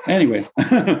good. Anyway,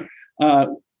 I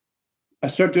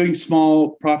started doing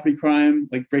small property crime,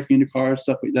 like breaking into cars,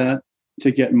 stuff like that,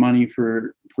 to get money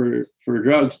for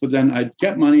drugs. But then I'd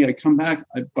get money, I'd come back,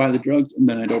 I'd buy the drugs, and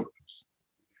then I'd overdose.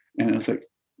 And it's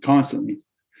constantly.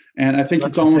 And I think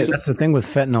that's the thing with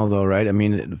fentanyl, though, right? I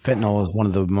mean, fentanyl is one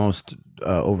of the most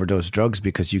overdose drugs,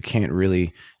 because you can't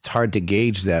really, it's hard to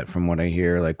gauge that from what I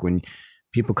hear. When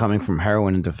people coming from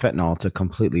heroin into fentanyl, it's a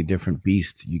completely different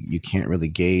beast. You can't really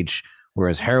gauge.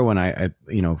 Whereas heroin, I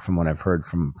from what I've heard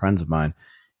from friends of mine,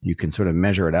 you can sort of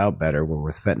measure it out better. Where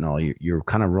with fentanyl, you're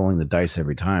kind of rolling the dice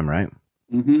every time, right?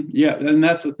 Mm-hmm. Yeah. And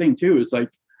that's the thing too, is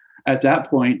at that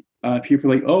point,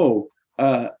 people are oh,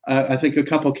 I think a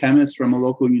couple chemists from a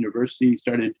local university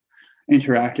started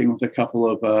interacting with a couple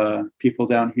of people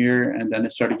down here, and then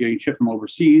it started getting shipped from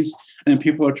overseas. And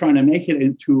people are trying to make it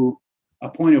into a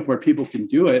point of where people can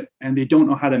do it, and they don't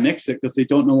know how to mix it because they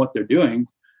don't know what they're doing.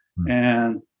 Mm-hmm.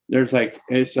 And there's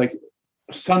it's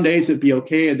some days it'd be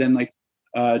okay, and then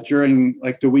during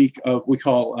the week of, we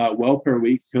call welfare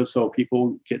week, so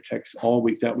people get checks all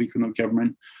week that week from the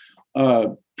government,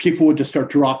 people would just start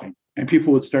dropping. And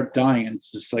people would start dying, and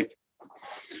it's just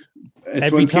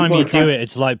every time you do it,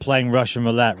 it's like playing Russian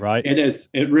roulette, right? It is.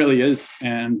 It really is.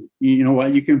 And you know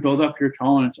what? You can build up your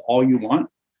tolerance all you want,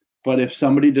 but if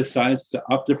somebody decides to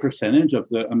up the percentage of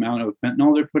the amount of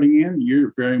fentanyl they're putting in,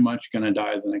 you're very much going to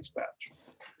die the next batch.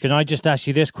 Can I just ask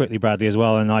you this quickly, Bradley, as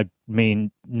well? And I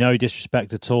mean, no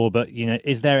disrespect at all, but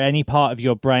is there any part of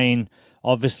your brain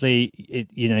obviously,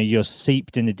 you're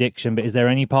seeped in addiction, but is there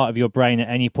any part of your brain at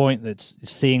any point that's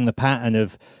seeing the pattern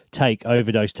of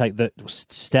overdose, that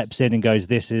steps in and goes,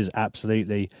 this is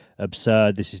absolutely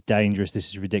absurd, this is dangerous, this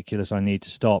is ridiculous, I need to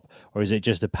stop? Or is it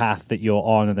just a path that you're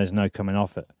on and there's no coming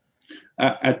off it?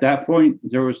 At that point,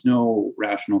 there was no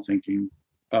rational thinking.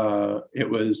 It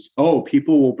was,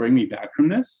 people will bring me back from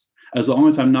this as long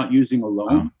as I'm not using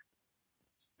alone.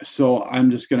 So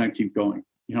I'm just going to keep going.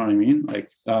 You know what I mean?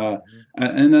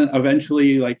 And then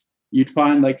eventually, you'd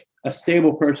find a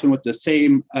stable person with the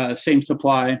same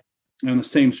supply and the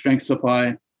same strength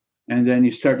supply. And then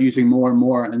you start using more and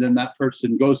more. And then that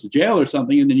person goes to jail or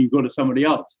something. And then you go to somebody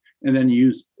else. And then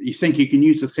you think you can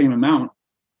use the same amount,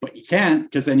 but you can't,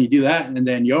 because then you do that and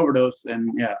then you overdose.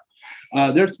 And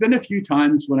there's been a few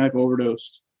times when I've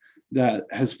overdosed that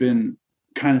has been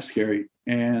kind of scary.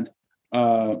 And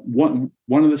one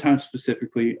of the times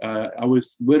specifically, I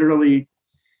was literally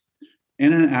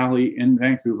in an alley in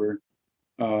Vancouver.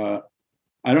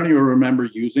 I don't even remember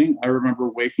using. I remember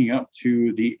waking up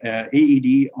to the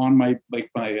AED on my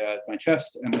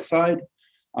chest and my side.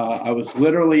 I was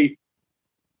literally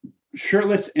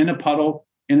shirtless in a puddle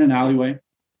in an alleyway,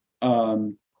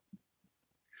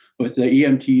 with the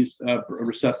EMTs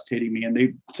resuscitating me, and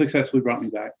they successfully brought me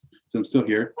back. So I'm still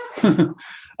here.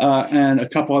 And a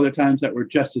couple other times that were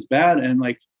just as bad. And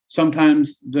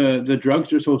sometimes the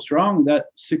drugs are so strong that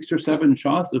 6 or 7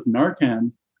 shots of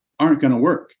Narcan aren't going to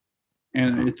work.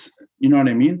 And it's, you know what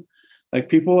I mean?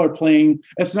 People are playing,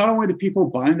 it's not only the people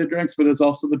buying the drugs, but it's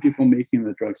also the people making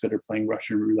the drugs that are playing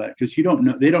Russian roulette, because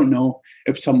they don't know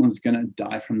if someone's going to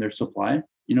die from their supply.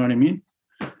 You know what I mean?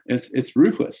 It's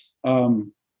ruthless.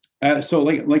 So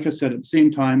like I said, at the same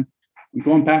time, I'm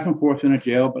going back and forth in a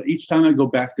jail, but each time I go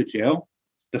back to jail,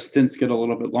 the stints get a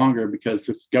little bit longer, because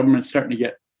this government's starting to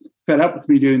get fed up with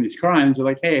me doing these crimes. They're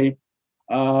like, hey,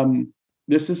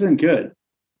 this isn't good.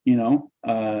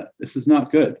 This is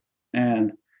not good.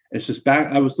 And it's just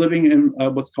back. I was living in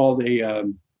what's called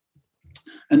an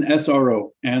SRO.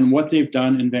 And what they've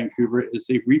done in Vancouver is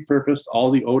they've repurposed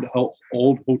all the old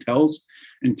hotels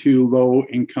into low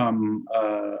income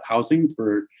housing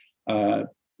for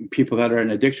people that are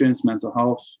in addictions, mental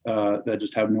health, that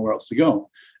just have nowhere else to go.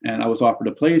 And I was offered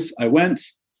a place. I went,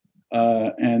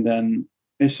 and then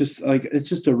it's just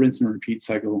a rinse and repeat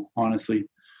cycle, honestly.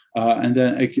 And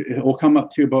then it will come up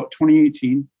to about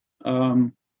 2018.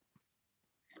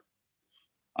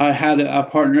 I had a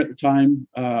partner at the time.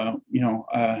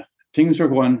 Things were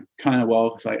going kind of well,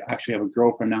 because I actually have a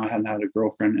girlfriend now. I hadn't had a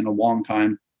girlfriend in a long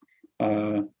time.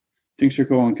 Things are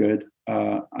going good.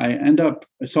 So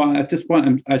at this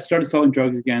point, I started selling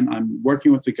drugs again. I'm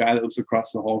working with the guy that was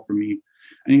across the hall from me.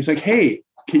 And he's like, hey,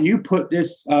 can you put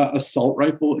this assault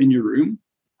rifle in your room?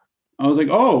 I was like,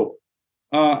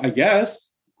 I guess.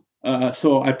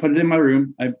 So I put it in my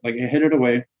room. I hid it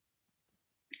away.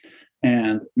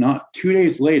 And not 2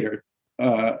 days later,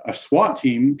 a SWAT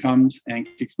team comes and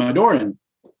kicks my door in.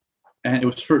 And it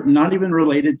was not even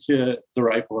related to the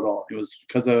rifle at all. It was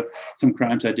because of some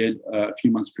crimes I did a few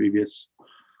months previous.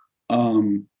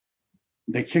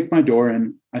 They kicked my door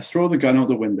in. I throw the gun out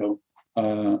the window,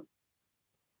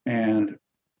 and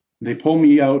they pull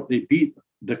me out. They beat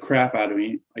the crap out of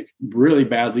me, really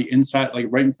badly, inside,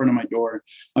 right in front of my door.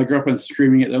 My girlfriend's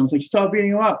screaming at them. I was like, stop beating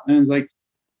you up. And it's like,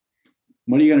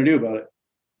 what are you going to do about it?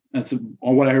 That's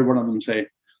what I heard one of them say.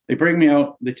 They bring me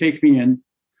out. They take me in.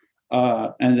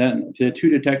 And then the 2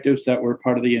 detectives that were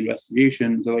part of the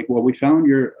investigation, they're like, well, we found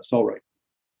your assault rifle.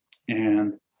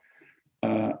 And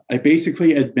I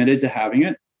basically admitted to having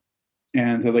it.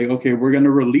 And they're like, okay, we're going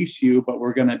to release you, but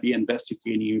we're going to be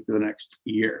investigating you for the next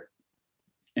year.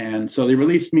 And so they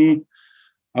released me.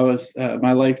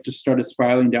 My life just started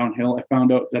spiraling downhill. I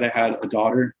found out that I had a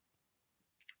daughter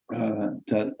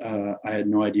that I had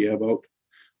no idea about.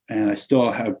 And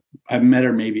I've met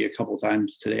her maybe a couple of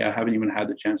times today. I haven't even had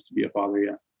the chance to be a father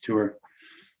yet to her.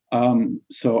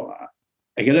 So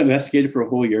I get investigated for a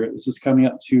whole year. This is coming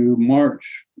up to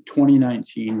March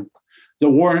 2019. The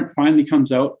warrant finally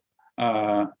comes out.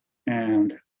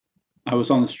 And I was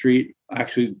on the street,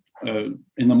 actually, in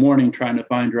the morning trying to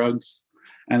find drugs.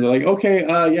 And they're like, okay,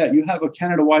 you have a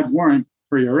Canada-wide warrant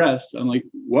for your arrest. I'm like,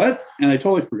 what? And I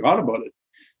totally forgot about it.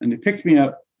 And they picked me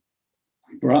up,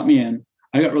 brought me in.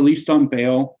 I got released on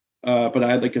bail, but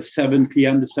I had a 7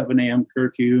 p.m. to 7 a.m.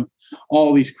 curfew,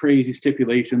 all these crazy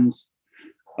stipulations.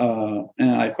 And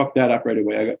I fucked that up right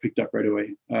away. I got picked up right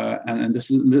away. And this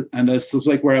was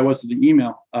where I was in the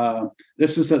email.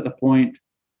 This was at the point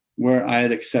where I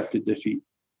had accepted defeat.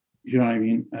 You know what I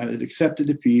mean? I had accepted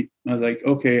defeat. I was like,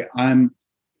 okay, and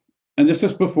this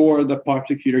was before the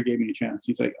prosecutor gave me a chance.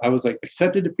 I was like,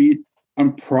 accepted defeat.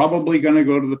 I'm probably going to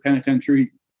go to the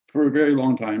penitentiary for a very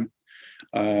long time.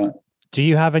 Do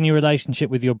you have any relationship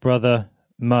with your brother,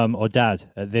 mum, or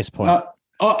dad at this point?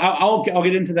 I'll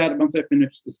get into that once I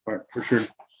finish this part for sure.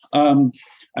 I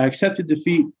accepted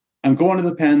defeat. I'm going to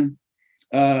the pen.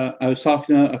 I was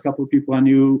talking to a couple of people I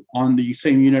knew on the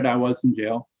same unit I was in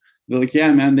jail. They're like,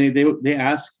 yeah, man, they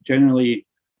ask generally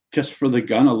just for the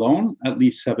gun alone, at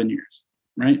least 7 years,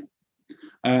 right?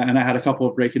 And I had a couple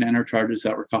of break and enter charges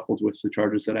that were coupled with the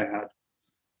charges that I had.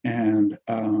 And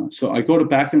so I go to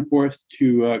back and forth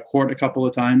to court a couple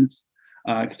of times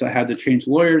because I had to change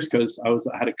lawyers because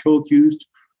I had a co-accused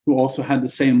who also had the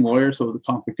same lawyer, so the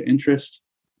conflict of interest.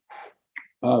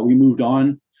 We moved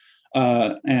on.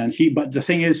 But the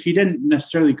thing is, he didn't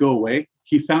necessarily go away.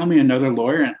 He found me another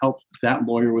lawyer and helped that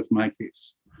lawyer with my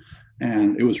case.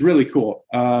 And it was really cool.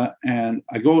 And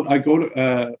I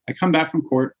come back from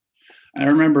court. I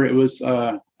remember it was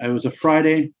a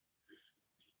Friday.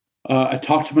 I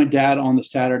talked to my dad on the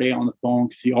Saturday on the phone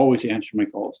because he always answered my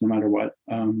calls no matter what.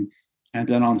 And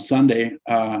then on Sunday,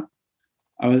 I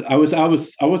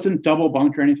wasn't double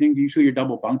bunked or anything. Usually you're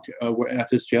double bunked at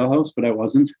this jailhouse, but I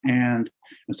wasn't. And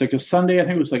it's like a Sunday. I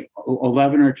think it was like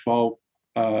 11 or 12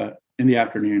 in the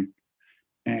afternoon.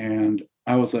 And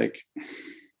I was like,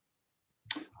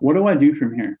 what do I do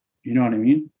from here? You know what I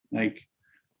mean? Like,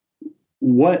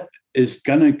 what is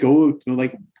gonna going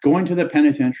to the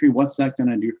penitentiary? What's that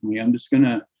gonna do for me? I'm just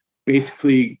gonna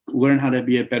basically learn how to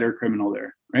be a better criminal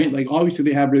there, right? Like, obviously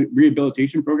they have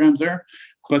rehabilitation programs there,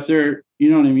 but they're, you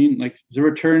know what I mean? Like, the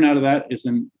return out of that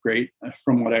isn't great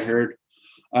from what I heard.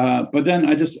 But then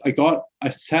I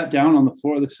sat down on the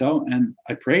floor of the cell and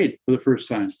I prayed for the first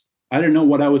time. I didn't know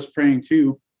what I was praying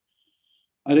to.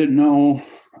 I didn't know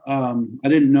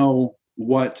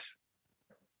what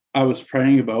I was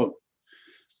praying about,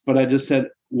 but I just said,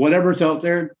 whatever's out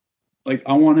there, like,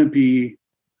 I want to be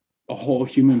a whole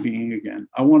human being again.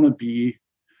 I want to be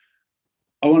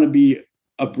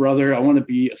a brother. I want to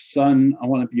be a son. I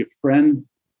want to be a friend.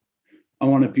 I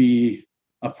want to be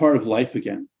a part of life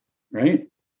again. Right.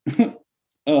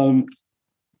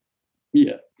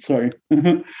 Yeah. Sorry.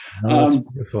 No, that's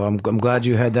beautiful. I'm glad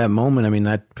you had that moment. I mean,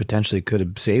 that potentially could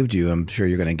have saved you. I'm sure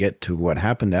you're going to get to what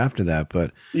happened after that,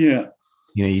 but yeah,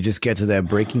 you know, you just get to that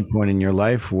breaking point in your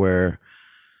life where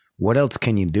what else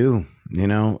can you do? You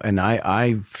know, and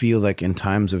I feel like in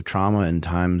times of trauma and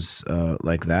times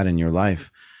like that in your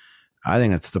life, I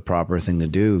think that's the proper thing to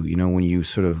do. You know, when you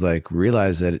sort of like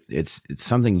realize that it's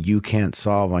something you can't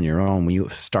solve on your own, when you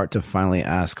start to finally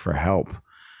ask for help.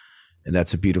 And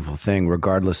that's a beautiful thing,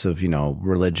 regardless of, you know,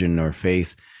 religion or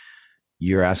faith,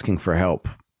 you're asking for help.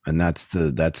 And that's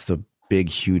the big,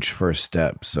 huge first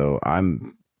step. So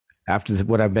after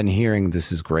what I've been hearing,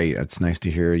 this is great. It's nice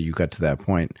to hear you got to that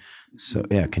point. So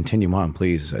yeah, continue on,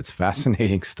 please. It's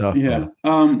fascinating stuff. Yeah.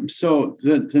 So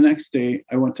the next day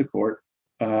I went to court.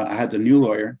 I had the new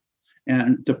lawyer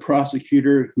and the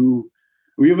prosecutor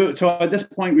so at this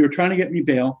point we were trying to get me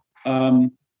bail.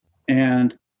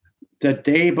 And the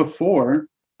day before,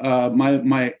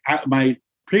 my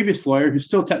previous lawyer, who's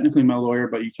still technically my lawyer,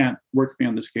 but he can't work with me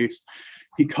on this case,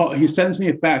 he sends me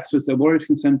a fax. So the lawyers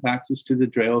can send faxes to the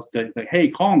jails that like, hey,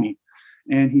 call me.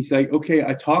 And he's like, okay,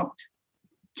 I talked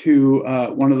to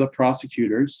one of the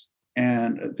prosecutors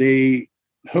and they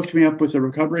hooked me up with a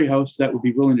recovery house that would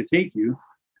be willing to take you.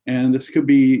 And this could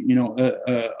be, you know,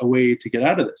 a way to get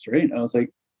out of this, right? I was like,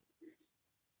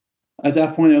 at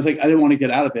that point, I was like, I didn't want to get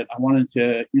out of it. I wanted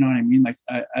to, you know what I mean? Like,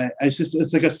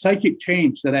 it's like a psychic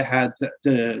change that I had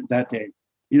that day.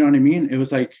 You know what I mean? It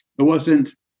was like, it wasn't,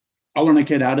 I want to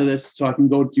get out of this so I can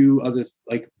go do others,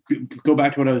 like go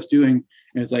back to what I was doing.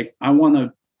 And it's like, I want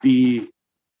to be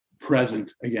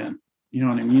present again. You know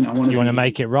what I mean? You want to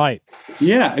make it right.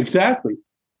 Yeah, exactly.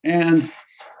 And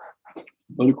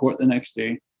go to court the next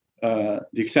day. The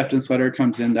acceptance letter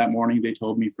comes in that morning. They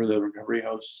told me for the recovery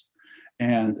house.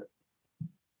 And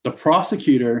the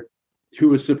prosecutor who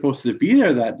was supposed to be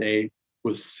there that day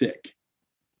was sick.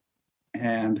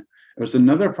 And there was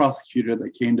another prosecutor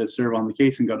that came to serve on the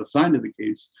case and got assigned to the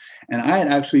case. And I had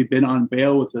actually been on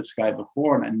bail with this guy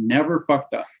before, and I never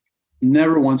fucked up.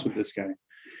 Never once with this guy.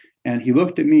 And he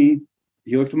looked at me,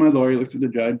 he looked at my lawyer, he looked at the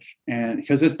judge, and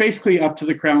because it's basically up to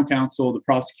the Crown Counsel, the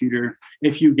prosecutor,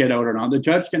 if you get out or not. The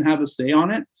judge can have a say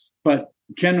on it, but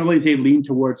generally they lean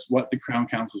towards what the Crown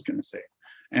Counsel is going to say.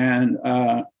 And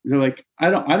they're like, I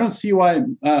don't see why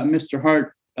Mr.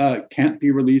 Hart can't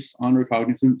be released on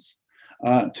recognizance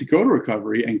to go to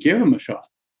recovery and give him a shot.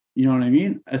 You know what I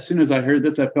mean? As soon as I heard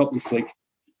this, I felt this, like,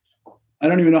 I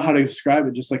don't even know how to describe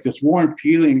it, just like this warm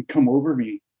feeling come over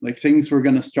me, like things were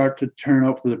going to start to turn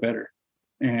out for the better.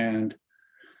 And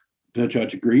The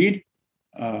judge agreed.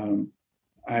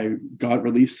 I got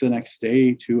released the next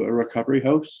day to a recovery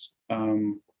house.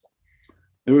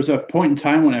 There was a point in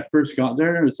time when I first got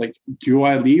there. It was like, do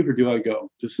I leave or do I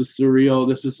go? This is surreal.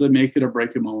 This is the make it or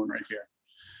break it moment right here.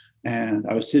 And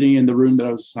I was sitting in the room that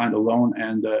I was assigned alone,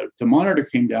 and the monitor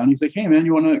came down. He's like, hey, man,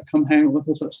 you want to come hang out with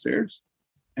us upstairs?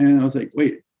 And I was like,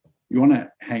 wait, you want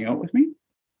to hang out with me?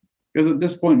 Because at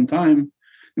this point in time,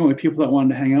 the only people that wanted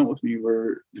to hang out with me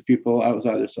were the people I was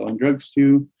either selling drugs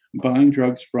to, buying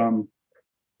drugs from,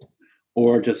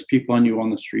 or just people I knew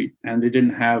on the street. And they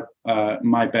didn't have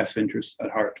my best interests at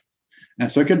heart.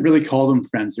 And so I couldn't really call them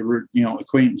friends. They were,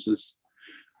 acquaintances.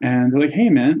 And they're like,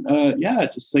 hey, man,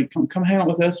 just like come hang out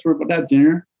with us. We're about to have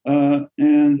dinner.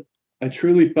 And I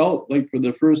truly felt like for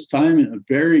the first time in a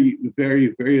very,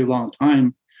 very, very long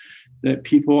time that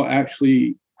people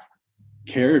actually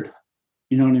cared,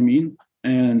 you know what I mean?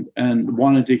 And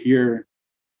wanted to hear,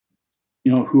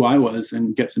 who I was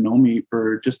and get to know me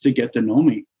just to get to know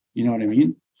me, you know what I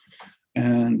mean?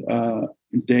 And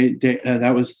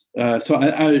that was, so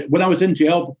I when I was in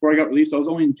jail before I got released, I was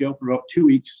only in jail for about 2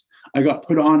 weeks. I got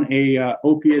put on a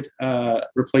opiate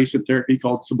replacement therapy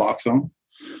called Suboxone,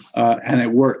 and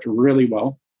it worked really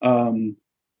well.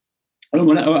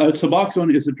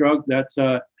 Suboxone is a drug that's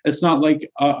it's not like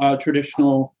a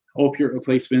traditional opiate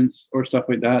replacements or stuff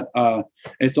like that.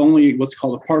 It's only what's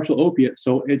called a partial opiate,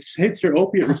 so it hits your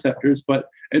opiate receptors, but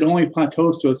it only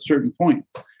plateaus to a certain point.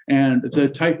 And the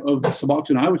type of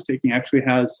Suboxone I was taking actually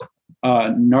has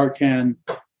Narcan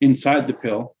inside the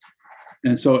pill.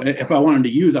 And so if I wanted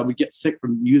to use, I would get sick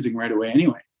from using right away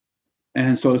anyway.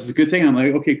 And so it's a good thing. I'm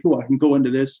like, okay, cool. I can go into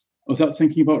this without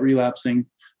thinking about relapsing,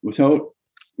 without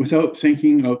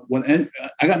thinking of what. And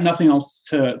I got nothing else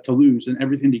to lose and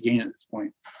everything to gain at this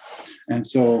point. And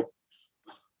so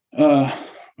I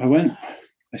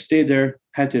stayed there,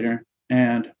 had dinner,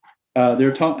 and they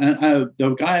were talking. And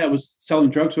the guy I was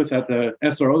selling drugs with at the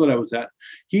SRO that I was at,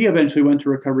 he eventually went to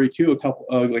recovery too.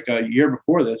 Like a year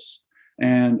before this.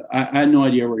 And I had no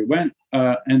idea where he went.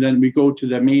 And then we go to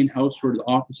the main house where the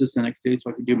office is the next day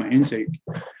so I could do my intake.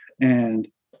 And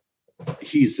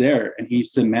he's there, and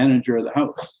he's the manager of the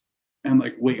house. And I'm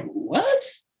like, wait, what?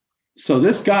 So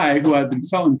this guy who I've been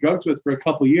selling drugs with for a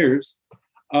couple of years,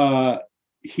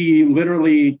 he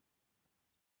literally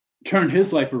turned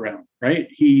his life around, right?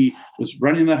 He was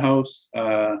running the house.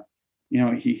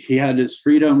 He had his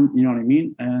freedom, you know what I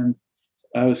mean? And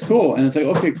it was cool. And it's like,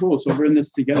 okay, cool. So we're in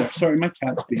this together. Sorry, my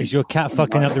cat's being... Is your cat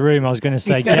fucking up the room? I was going to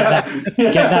say, get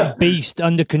that beast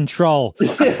under control.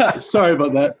 Yeah, sorry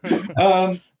about that.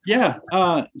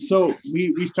 So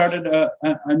we started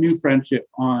a new friendship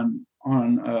on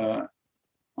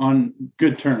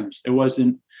good terms. It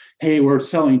wasn't, hey, we're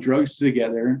selling drugs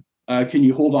together. Can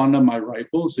you hold on to my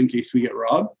rifles in case we get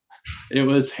robbed? It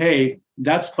was, hey,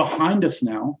 that's behind us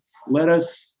now. Let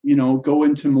us, go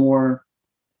into more...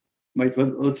 Like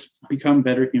let's become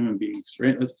better human beings,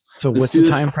 right? What's the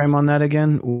time frame on that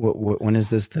again? When is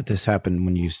this that this happened?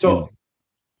 When you still?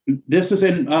 So this is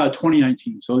in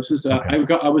 2019. So this is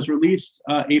okay. I was released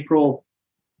April.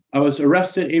 I was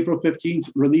arrested April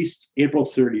 15th, released April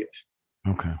 30th.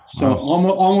 Okay. So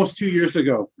almost 2 years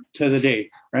ago to the date,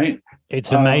 right?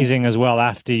 It's amazing as well.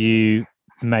 After you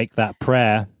make that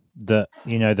prayer, that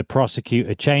the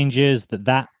prosecutor changes,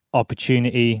 that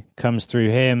opportunity comes through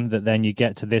him, that then you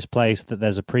get to this place, that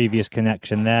there's a previous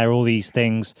connection there, all these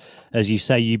things, as you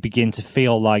say, you begin to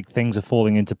feel like things are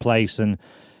falling into place and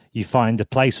you find a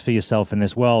place for yourself in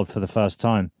this world for the first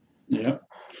time. Yeah.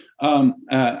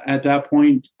 At that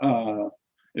point, it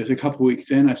was a couple of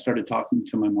weeks in, I started talking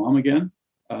to my mom again.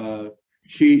 I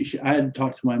had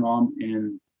talked to my mom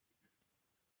in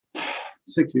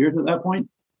 6 years at that point.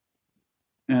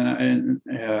 And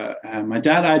my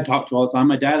dad I had talked to all the time.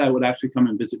 My dad, I would actually come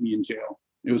and visit me in jail.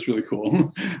 It was really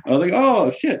cool. I was like,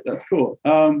 oh, shit, that's cool.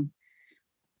 I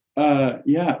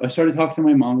started talking to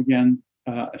my mom again.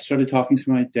 I started talking to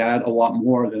my dad a lot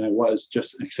more than I was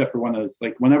except for when I was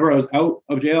like, whenever I was out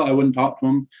of jail, I wouldn't talk to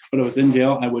him. But I was in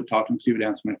jail, I would talk to him, so he would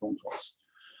answer my phone calls.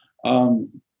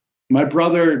 My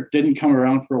brother didn't come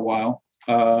around for a while,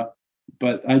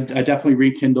 but I definitely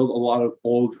rekindled a lot of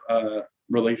old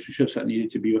relationships that needed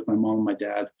to be with my mom and my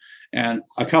dad, and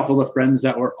a couple of friends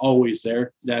that were always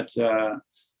there that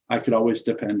I could always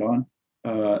depend on,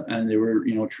 and they were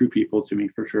true people to me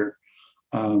for sure.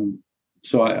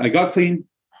 So I got clean.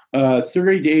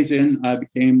 30 days in, I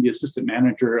became the assistant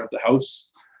manager of the house.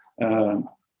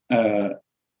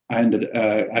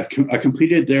 I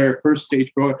completed their first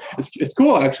stage program. It's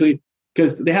cool actually,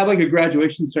 because they had like a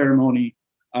graduation ceremony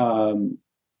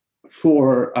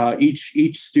for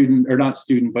each student, or not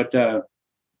student, but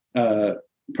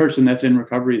person that's in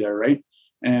recovery there, right?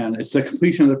 And it's the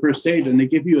completion of the first stage, and they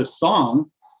give you a song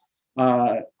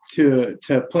to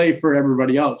play for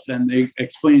everybody else, and they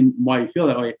explain why you feel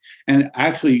that way. And it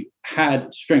actually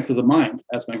had Strength of the Mind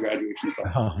as my graduation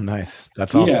song. Oh, nice.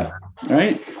 That's awesome. Yeah,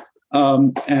 right.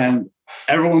 And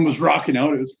everyone was rocking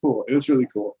out. It was cool. It was really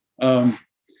cool.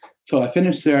 So I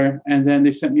finished there, and then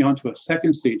they sent me on to a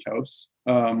second stage house.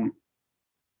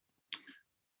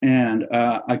 And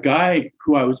a guy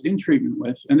who I was in treatment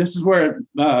with, and this is where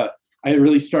I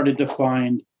really started to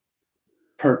find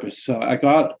purpose. So I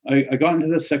got into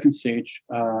the second stage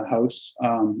house.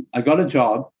 I got a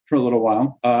job for a little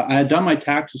while. I had done my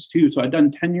taxes too, so I'd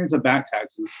done 10 years of back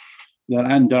taxes that I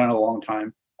hadn't done in a long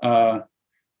time.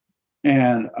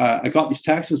 And I got these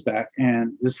taxes back,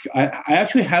 and I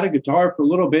actually had a guitar for a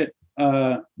little bit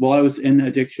while I was in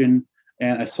addiction,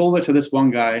 and I sold it to this one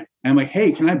guy. And I'm like,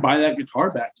 hey, can I buy that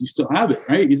guitar back? You still have it,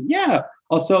 right? He's like, yeah,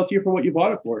 I'll sell it to you for what you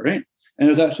bought it for, right? And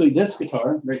it was actually this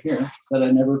guitar right here that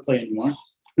I never play anymore.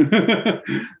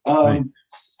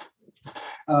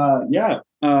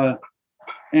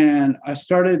 And I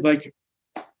started like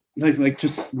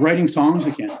just writing songs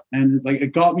again, and like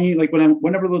it got me like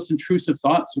whenever those intrusive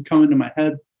thoughts would come into my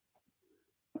head,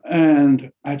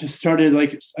 and I just started I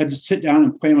just sit down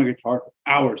and play my guitar for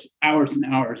hours and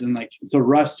hours, and like the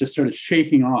rust just started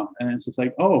shaking off, and it's just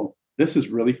like, oh, this is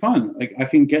really fun. Like I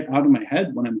can get out of my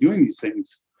head when I'm doing these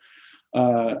things.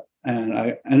 And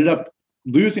I ended up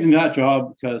losing that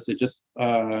job because it just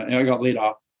I got laid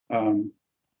off.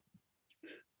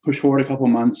 Push forward a couple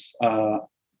months, I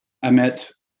met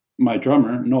my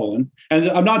drummer Nolan, and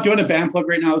I'm not doing a band plug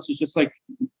right now. It's just like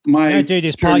my dude,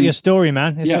 it's part of your story,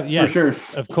 man. Yeah, for sure,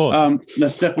 of course.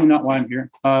 That's definitely not why I'm here.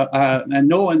 And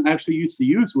Nolan actually used to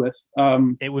use with.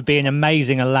 It would be an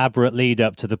amazing, elaborate lead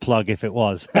up to the plug if it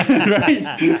was. Right.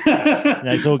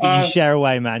 That's all. You share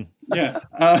away, man. Yeah.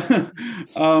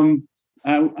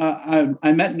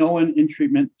 I met Nolan in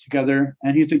treatment together,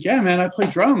 and he's like, yeah, man, I play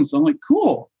drums. I'm like,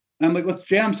 cool. I'm like, let's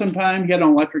jam sometime. He had an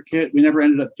electric kit. We never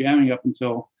ended up jamming up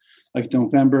until like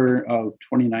November of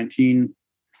 2019.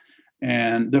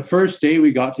 And the first day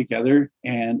we got together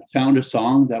and found a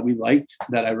song that we liked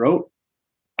that I wrote,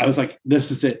 I was like,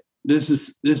 this is it. This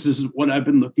is what I've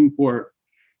been looking for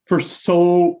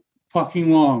so fucking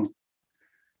long.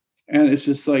 And it's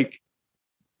just like,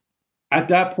 at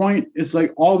that point, it's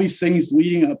like all these things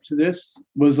leading up to this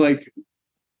was like,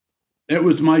 it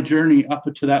was my journey up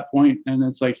to that point. And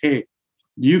it's like, hey,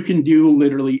 you can do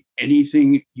literally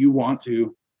anything you want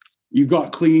to. You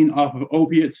got clean off of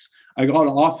opiates. I got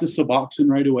off the Suboxone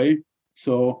right away.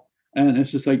 So, and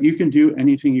it's just like, you can do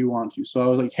anything you want to. So I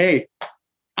was like, hey,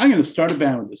 I'm going to start a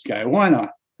band with this guy. Why not?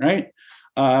 Right.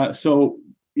 So,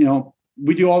 you know,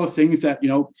 we do all the things that, you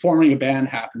know, forming a band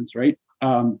happens. Right.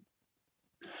 And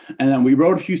then we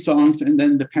wrote a few songs, and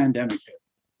then the pandemic hit.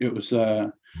 It was,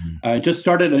 I just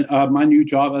started my new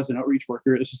job as an outreach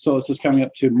worker. So it's just coming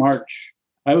up to March.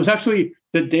 I was actually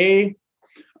the day.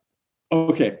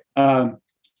 Okay.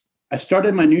 I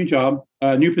started my new job,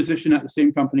 new position at the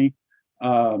same company.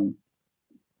 2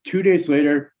 days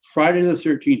later, Friday the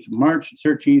 13th, March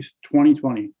 13th,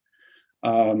 2020.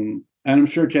 And I'm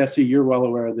sure, Jesse, you're well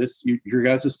aware of this. Your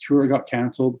guys' tour got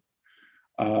canceled.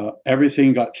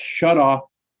 Everything got shut off.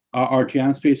 Our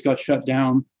jam space got shut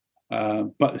down.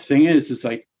 But the thing is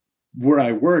like where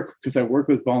I work, because I work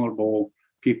with vulnerable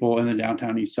people in the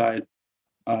downtown east side,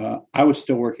 I was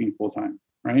still working full time,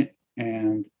 right?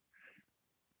 And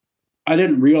I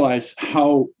didn't realize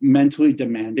how mentally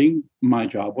demanding my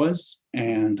job was.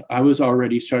 And I was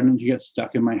already starting to get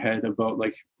stuck in my head about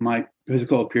like my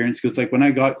physical appearance. Because like when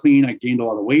I got clean, I gained a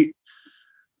lot of weight.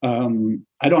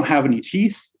 I don't have any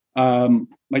teeth,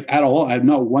 like at all. I have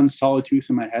not one solid tooth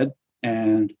in my head.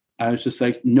 And I was just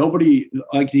like, nobody,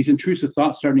 like these intrusive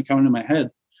thoughts started coming into my head.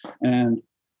 And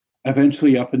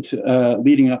eventually up into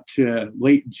leading up to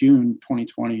late June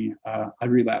 2020, I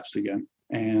relapsed again.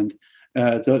 And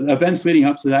the events leading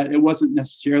up to that, it wasn't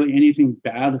necessarily anything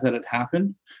bad that had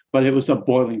happened, but it was a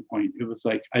boiling point. It was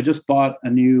like, I just bought a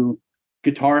new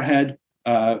guitar head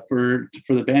for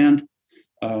the band.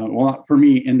 Well, not for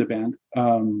me in the band.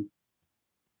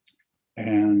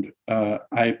 And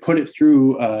I put it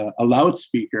through a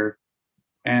loudspeaker,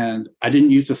 and I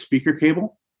didn't use the speaker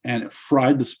cable, and it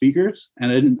fried the speakers.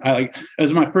 And it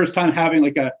was my first time having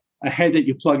like a head that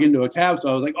you plug into a cab. So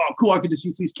I was like, oh, cool, I could just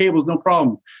use these cables, no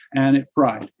problem. And it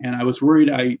fried. And I was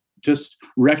worried I just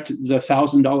wrecked the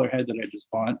 $1,000 head that I just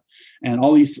bought. And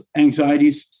all these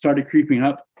anxieties started creeping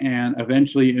up. And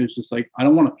eventually it was just like, I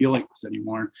don't want to feel like this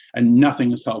anymore. And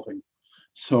nothing is helping.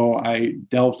 So I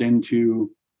delved into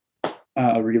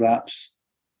a relapse.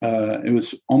 It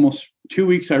was almost 2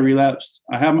 weeks, I relapsed.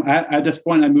 At this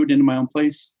point, I moved into my own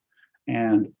place,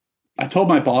 and I told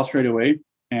my boss right away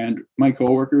and my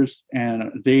coworkers,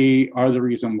 and they are the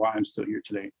reason why I'm still here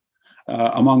today.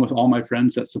 Along with all my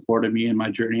friends that supported me in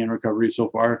my journey and recovery so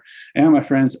far, and my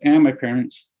friends and my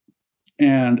parents,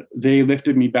 and they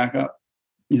lifted me back up.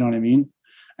 You know what I mean?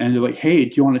 And they're like, hey,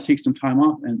 do you want to take some time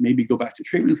off and maybe go back to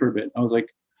treatment for a bit? I was like,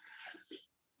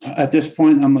 at this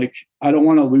point, I'm like, I don't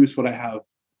want to lose what I have.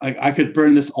 I could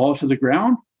burn this all to the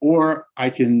ground, or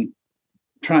I can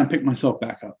try and pick myself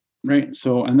back up. Right.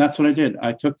 So, and that's what I did.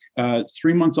 I took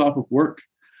 3 months off of work.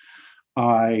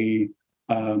 I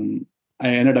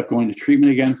ended up going to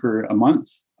treatment again for a month.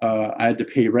 I had to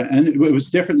pay rent, and it was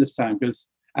different this time because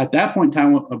at that point in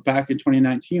time, back in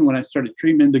 2019, when I started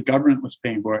treatment, the government was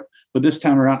paying for it. But this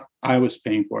time around, I was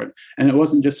paying for it. And it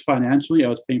wasn't just financially, I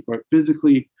was paying for it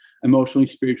physically, emotionally,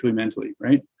 spiritually, mentally,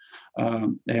 right?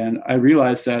 And I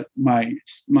realized that my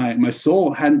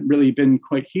soul hadn't really been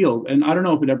quite healed. And I don't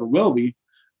know if it ever will be,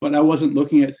 but I wasn't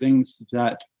looking at things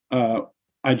that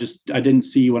I didn't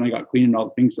see when I got clean, and all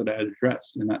the things that I had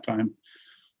addressed in that time.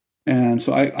 And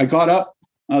so I got up.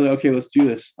 I was like, okay, let's do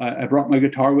this. I brought my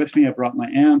guitar with me. I brought my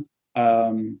amp.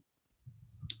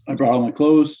 I brought all my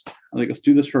clothes. I was like, let's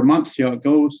do this for a month, see how it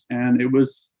goes. And it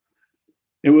was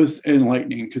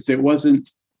enlightening because it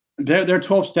wasn't, they're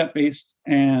 12-step based,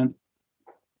 and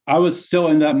I was still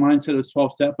in that mindset of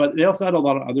 12-step, but they also had a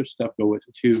lot of other stuff go with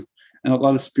it too, and a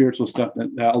lot of spiritual stuff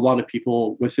that a lot of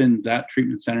people within that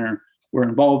treatment center were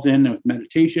involved in, with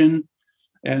meditation.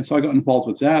 And so I got involved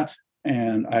with that,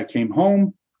 and I came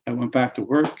home, I went back to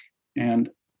work, and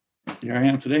here I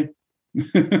am today.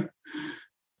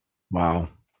 Wow.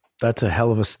 That's a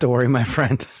hell of a story, my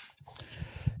friend.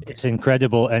 It's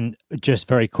incredible. And just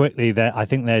very quickly, that I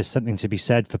think there's something to be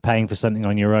said for paying for something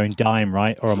on your own dime,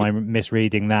 right? Or am I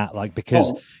misreading that? Like,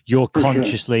 because you're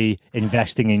consciously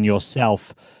investing in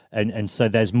yourself, and so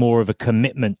there's more of a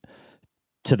commitment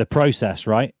to the process,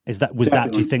 right? Was Definitely.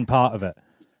 That, do you think, part of it?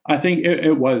 I think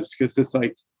it was, because it's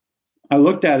like, I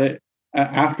looked at it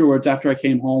afterwards, after I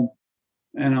came home,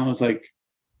 and I was like,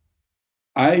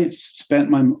 I spent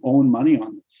my own money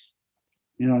on this.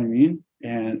 You know what I mean?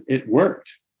 And it worked.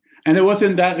 And it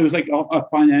wasn't that, it was like a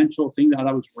financial thing that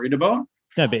I was worried about.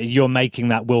 No, but you're making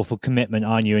that willful commitment,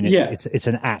 aren't you? And it's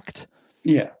an act.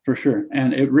 Yeah, for sure.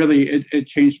 And it really, it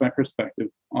changed my perspective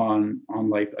on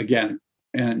life again.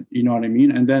 And you know what I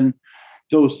mean? And then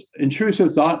those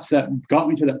intrusive thoughts that got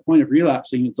me to that point of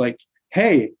relapsing, it's like,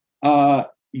 hey,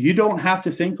 you don't have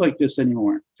to think like this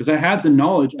anymore. Because I had the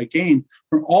knowledge I gained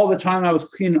from all the time I was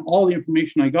cleaning, all the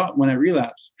information I got when I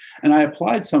relapsed. And I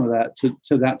applied some of that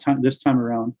to that time, this time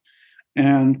around.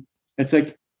 And it's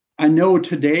like, I know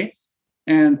today,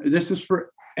 and this is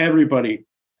for everybody.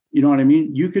 You know what I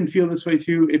mean? You can feel this way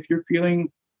too. If you're feeling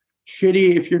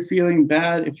shitty, if you're feeling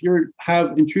bad, if you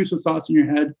have intrusive thoughts in your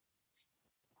head,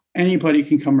 anybody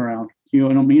can come around. You know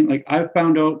what I mean? Like, I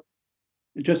found out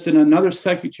just in another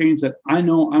psychic change that I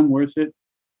know I'm worth it.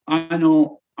 I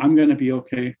know I'm going to be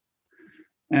okay.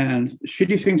 And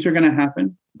shitty things are going to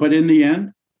happen. But in the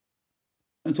end,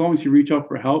 as long as you reach out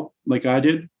for help, like I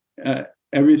did,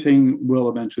 everything will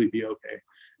eventually be okay.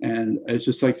 And it's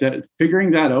just like that, figuring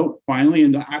that out finally,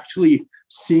 and actually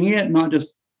seeing it, not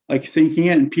just like thinking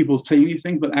it and people saying these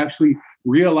things, but actually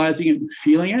realizing it and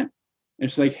feeling it.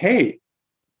 It's like, hey,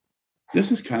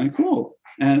 this is kind of cool.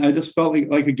 And I just felt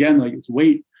like again, like it's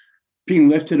weight being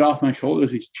lifted off my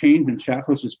shoulders, these chains and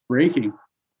shackles just breaking.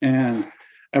 And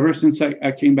ever since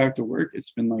I came back to work,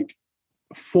 it's been like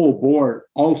full bore,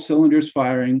 all cylinders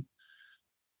firing.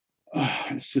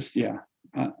 It's just, yeah,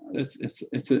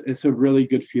 it's a really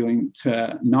good feeling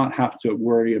to not have to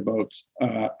worry about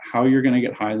how you're going to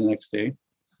get high the next day.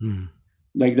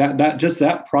 Like that just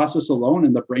that process alone,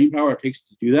 and the brain power it takes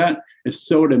to do that is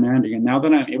so demanding. And now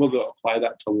that I'm able to apply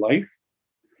that to life,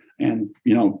 and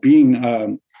you know, being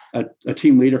a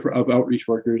team leader of outreach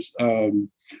workers,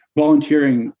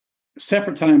 volunteering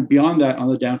separate time beyond that on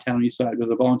the downtown east side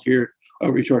with a volunteer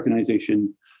outreach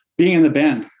organization, being in the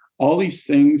band, all these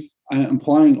things, I'm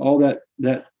applying all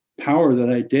that power that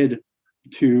I did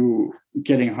to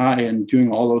getting high and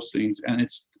doing all those things, and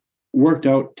it's worked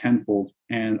out tenfold.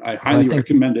 And I highly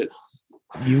recommend it.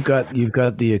 You've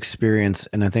got the experience,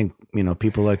 and I think, you know,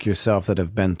 people like yourself that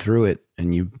have been through it,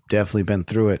 and you've definitely been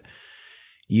through it.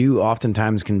 You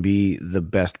oftentimes can be the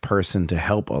best person to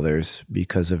help others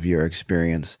because of your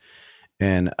experience.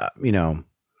 And you know,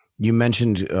 you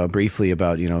mentioned briefly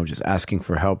about, you know, just asking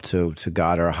for help to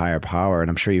God or a higher power, and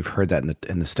I'm sure you've heard that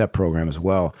in the STEP program as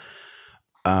well.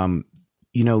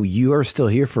 You know, you are still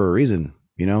here for a reason.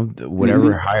 You know,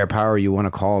 whatever higher power you want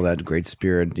to call that, great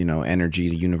spirit, you know, energy,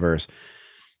 the universe.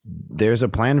 There's a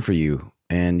plan for you,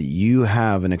 and you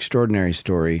have an extraordinary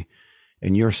story,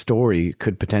 and your story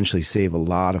could potentially save a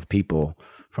lot of people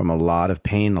from a lot of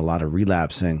pain, a lot of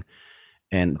relapsing.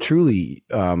 And truly,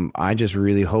 I just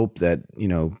really hope that, you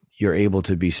know, you're able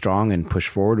to be strong and push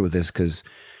forward with this, because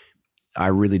I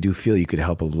really do feel you could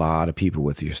help a lot of people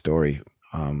with your story.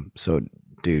 So,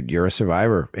 dude, you're a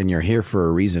survivor, and you're here for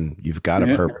a reason. You've got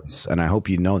a purpose, and I hope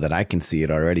you know that. I can see it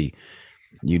already.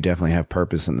 You definitely have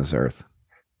purpose in this earth.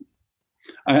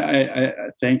 I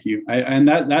thank you. And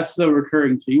that's the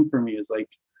recurring theme for me, is like,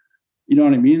 you know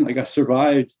what I mean? Like, I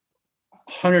survived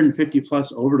 150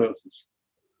 plus overdoses.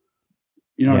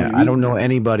 You know what I mean? I don't know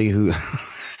anybody who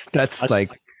that's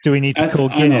like. Do we need to call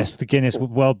Guinness, the Guinness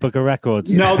World Book of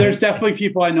Records? No, there's definitely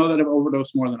people I know that have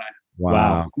overdosed more than I have.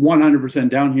 Wow. 100%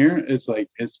 down here. It's like,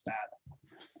 it's bad.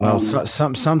 Well,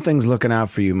 something's looking out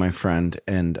for you, my friend.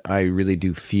 And I really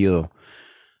do feel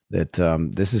that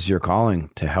this is your calling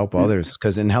to help others,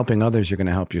 because in helping others, you're going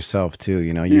to help yourself too.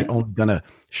 You know, you're only going to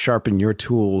sharpen your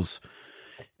tools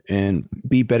and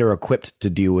be better equipped to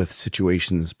deal with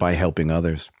situations by helping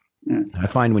others. I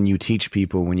find when you teach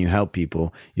people, when you help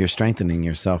people, you're strengthening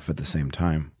yourself at the same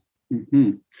time.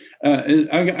 Mm-hmm.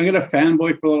 I'm going to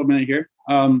fanboy for a little minute here.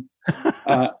 And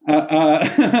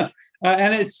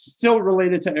it's still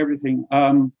related to everything.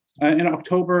 In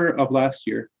October of last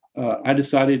year, I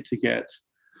decided to get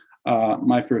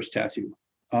my first tattoo.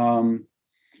 And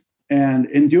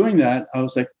in doing that, I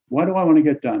was like, why do I want to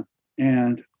get done?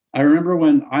 And I remember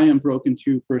when I Am Broken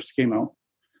 2 first came out,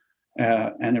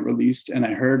 and it released, and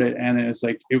I heard it, and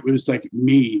it was like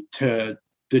me to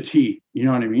the T, you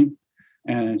know what I mean?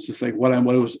 And it's just like where I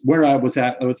was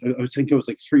at. I would think it was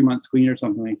like 3 months clean or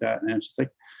something like that. And it's just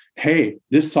like, hey,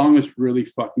 this song is really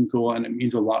fucking cool, and it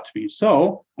means a lot to me.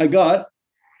 So I got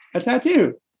a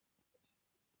tattoo.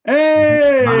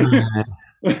 Hey!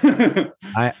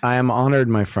 I am honored,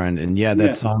 my friend. And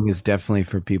that song is definitely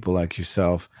for people like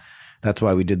yourself. That's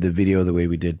why we did the video the way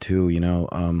we did too, you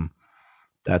know.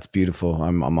 That's beautiful.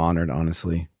 I'm honored,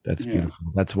 honestly. That's beautiful.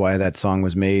 That's why that song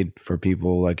was made, for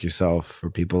people like yourself,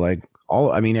 for people like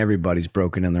everybody's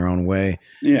broken in their own way.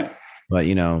 Yeah. But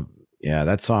you know,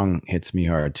 that song hits me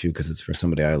hard too, because it's for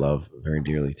somebody I love very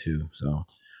dearly too. So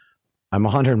I'm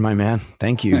honored, my man.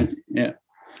 Thank you. Yeah.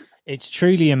 It's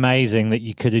truly amazing that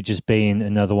you could have just been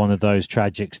another one of those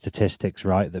tragic statistics,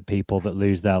 right? That people that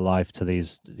lose their life to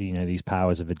these, you know, these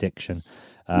powers of addiction.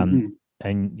 And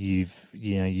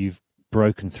you've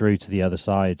broken through to the other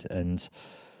side, and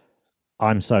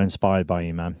I'm so inspired by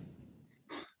you, man.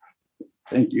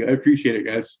 Thank you. I appreciate it,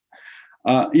 guys.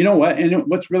 You know what? And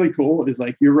what's really cool is,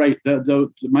 like, you're right.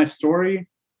 My story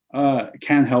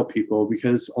can help people,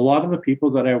 because a lot of the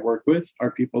people that I work with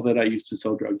are people that I used to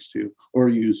sell drugs to or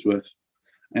used with.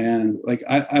 And like,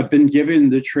 I've been given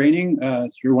the training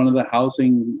through one of the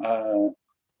housing,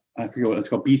 I forget what it's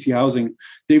called, BC Housing.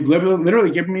 They've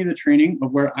literally given me the training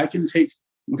of where I can take,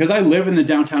 because I live in the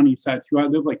downtown east side too. I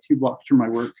live like 2 blocks from my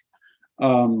work.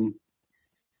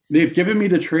 They've given me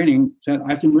the training that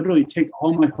I can literally take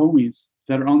all my homies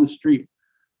that are on the street,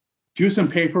 do some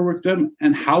paperwork with them,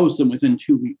 and house them within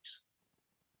 2 weeks.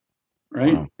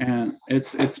 Right. Wow. And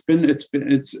it's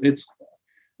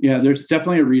there's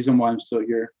definitely a reason why I'm still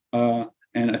here.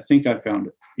 And I think I found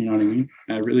it. You know what I mean?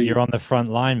 You're on the front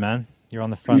line, man. You're on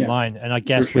the front line. And I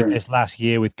guess with this last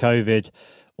year with COVID,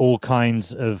 all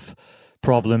kinds of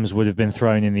problems would have been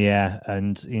thrown in the air,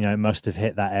 and you know, it must have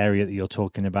hit that area that you're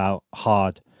talking about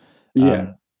hard.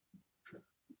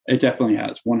 It definitely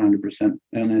has, 100%.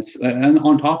 And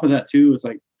on top of that too, it's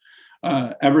like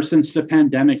ever since the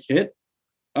pandemic hit,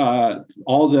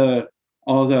 all the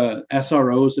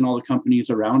SROs and all the companies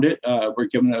around it were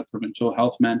given a provincial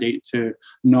health mandate to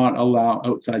not allow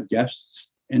outside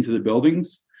guests into the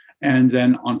buildings. And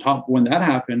then on top, when that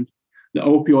happened, the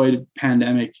opioid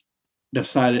pandemic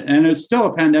decided, and it's still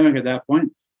a pandemic at that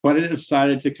point, but it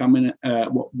decided to come in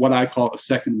what I call a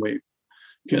second wave,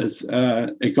 because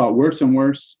it got worse and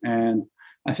worse. And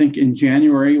I think in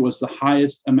January was the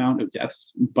highest amount of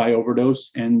deaths by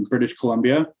overdose in British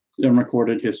Columbia in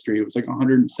recorded history. It was like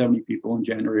 170 people in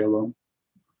January alone.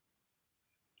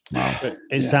 Wow.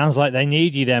 It sounds like they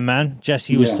need you there, man.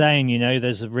 Jesse was saying, you know,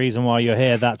 there's a reason why you're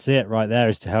here. That's it right there,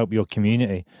 is to help your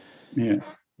community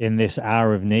in this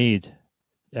hour of need.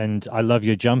 And I love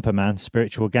your jumper, man.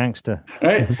 Spiritual gangster.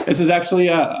 Right. This is actually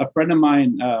a friend of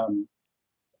mine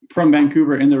from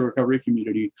Vancouver in the recovery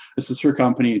community. This is her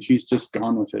company, and she's just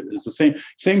gone with it. It's the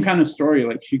same kind of story.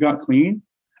 Like, she got clean,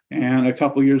 and a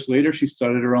couple of years later, she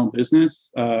started her own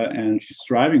business, and she's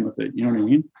thriving with it. You know what I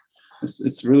mean?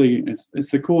 It's really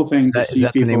it's a cool thing. Is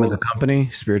that the name of the company,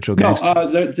 Spiritual Gangster?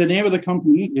 No, the name of the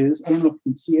company is, I don't know if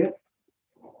you can see it.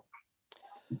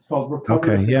 It's called Recovered.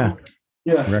 Okay, yeah.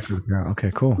 Yeah. Record.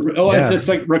 Okay, cool. Oh, yeah. it's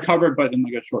like Recovered, but in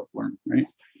like a short form, right?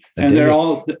 And they're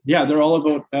all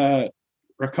about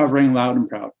recovering loud and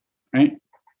proud, right?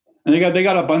 And they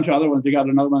got a bunch of other ones. They got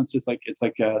another one that's just like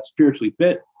spiritually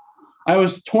bit. I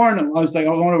was torn. I was like, I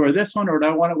want to wear this one, or do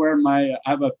I want to wear I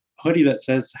have a hoodie that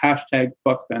says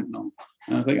 #FuckFentanyl.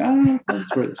 And I was like,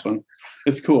 let's wear this one.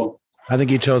 It's cool. I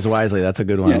think you chose wisely. That's a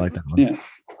good one. Yeah. I like that one. Yeah.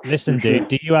 Listen, dude,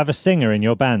 do you have a singer in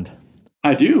your band?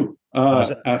 I do.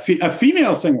 A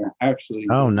female singer, actually.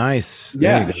 Oh, nice.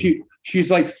 Yeah,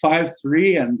 she's like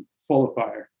 5'3" and full of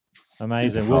fire.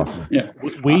 Amazing. Awesome. Yeah.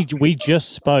 We just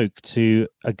spoke to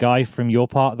a guy from your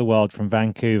part of the world, from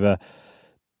Vancouver.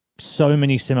 So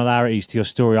many similarities to your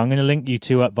story. I'm going to link you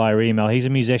two up via email. He's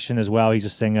a musician as well. He's a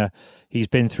singer. He's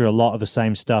been through a lot of the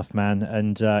same stuff, man.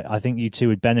 And I think you two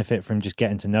would benefit from just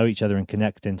getting to know each other and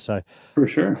connecting. So for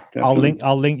sure, definitely.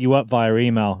 I'll link you up via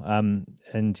email.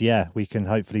 And yeah, we can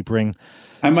hopefully bring.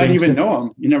 I might even know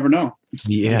him. You never know.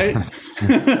 Yeah.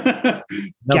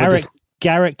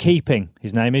 Garrett Keeping,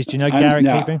 his name is. Do you know Garrett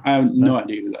Keeping? I have no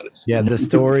idea who that is. Yeah, the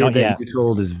story that you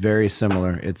told is very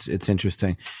similar. It's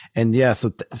interesting. And yeah,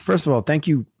 so first of all, thank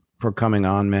you for coming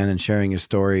on, man, and sharing your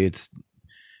story.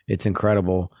 It's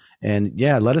incredible. And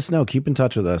yeah, let us know. Keep in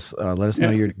touch with us. Let us know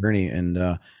your journey, and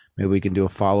maybe we can do a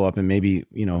follow up. And maybe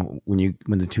when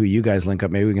the two of you guys link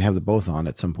up, maybe we can have the both on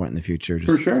at some point in the future.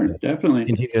 Just for sure, definitely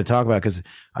continue to talk about it, because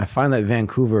I find that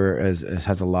Vancouver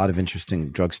has a lot of interesting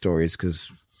drug stories,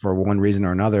 because for one reason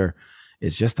or another,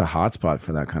 it's just a hotspot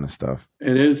for that kind of stuff.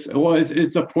 It is. Well,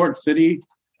 it's a port city.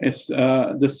 It's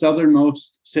the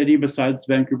southernmost city besides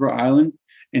Vancouver Island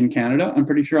in Canada. I'm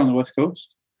pretty sure on the West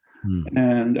Coast.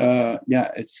 And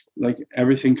it's like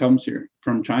everything comes here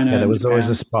from China. Yeah, there was always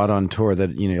a spot on tour that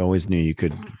always knew you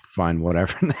could find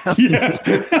whatever. Yeah.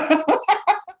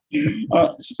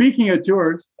 Speaking of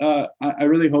tours, I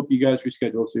really hope you guys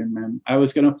reschedule soon, man. I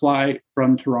was going to fly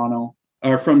from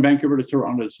Vancouver to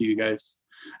Toronto to see you guys,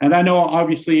 and I know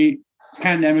obviously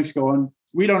pandemic's going.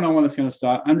 We don't know when it's going to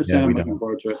stop. I'm just saying I'm looking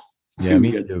forward to it. Yeah,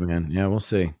 me too, man. Yeah, we'll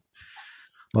see.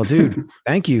 Well, dude,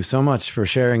 thank you so much for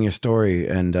sharing your story.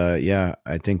 And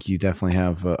I think you definitely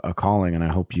have a calling, and I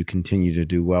hope you continue to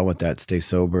do well with that. Stay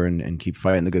sober and keep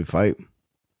fighting the good fight.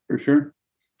 For sure.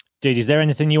 Dude, is there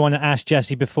anything you want to ask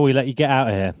Jesse before we let you get out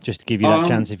of here? Just to give you that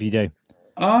chance if you do.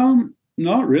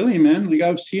 Not really, man. Like,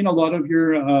 I've seen a lot of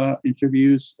your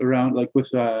interviews around, like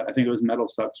with, I think it was Metal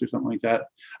Sucks or something like that,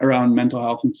 around mental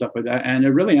health and stuff like that. And it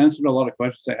really answered a lot of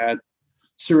questions I had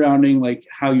surrounding like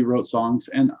how you wrote songs.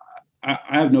 And I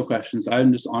have no questions.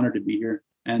 I'm just honored to be here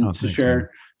and to share.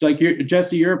 Man. Like,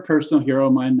 Jesse, you're a personal hero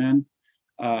of mine, man.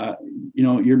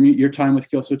 Your time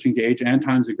with Killswitch Engage and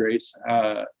Times of Grace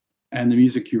and the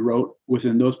music you wrote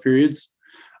within those periods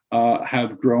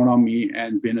have grown on me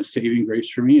and been a saving grace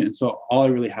for me. And so all I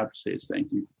really have to say is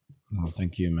thank you. Oh,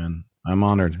 thank you, man. I'm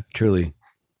honored, truly.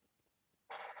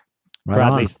 Right,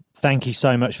 Bradley, thank you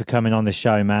so much for coming on the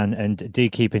show, man. And do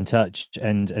keep in touch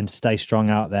and stay strong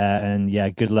out there. And yeah,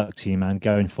 good luck to you, man,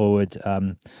 going forward.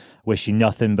 Wish you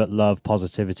nothing but love,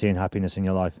 positivity, and happiness in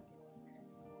your life.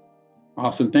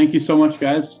 Awesome. Thank you so much,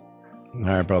 guys. All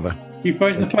right, brother. Keep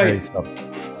fighting the fight.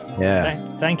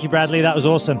 Yeah. Thank you, Bradley. That was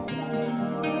awesome.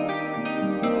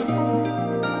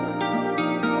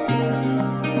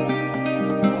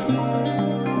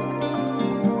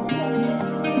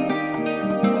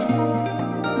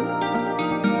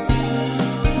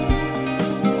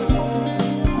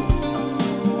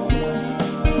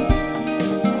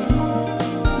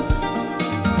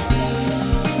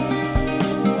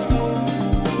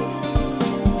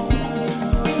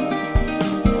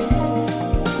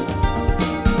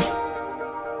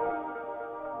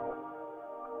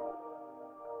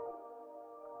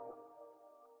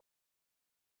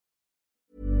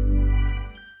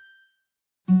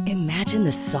 Imagine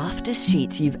the softest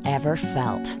sheets you've ever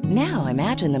felt. Now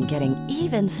imagine them getting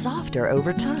even softer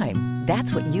over time.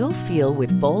 That's what you'll feel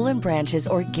with Boll & Branch's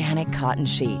organic cotton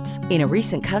sheets. In a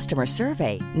recent customer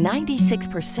survey,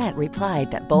 96% replied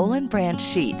that Boll & Branch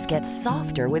sheets get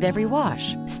softer with every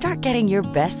wash. Start getting your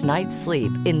best night's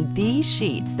sleep in these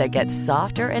sheets that get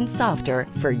softer and softer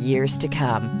for years to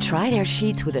come. Try their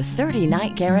sheets with a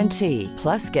 30-night guarantee.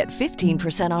 Plus, get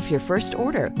 15% off your first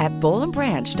order at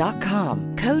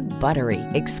bollandbranch.com. Code BUTTERY.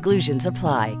 Exclusions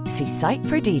apply. See site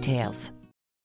for details.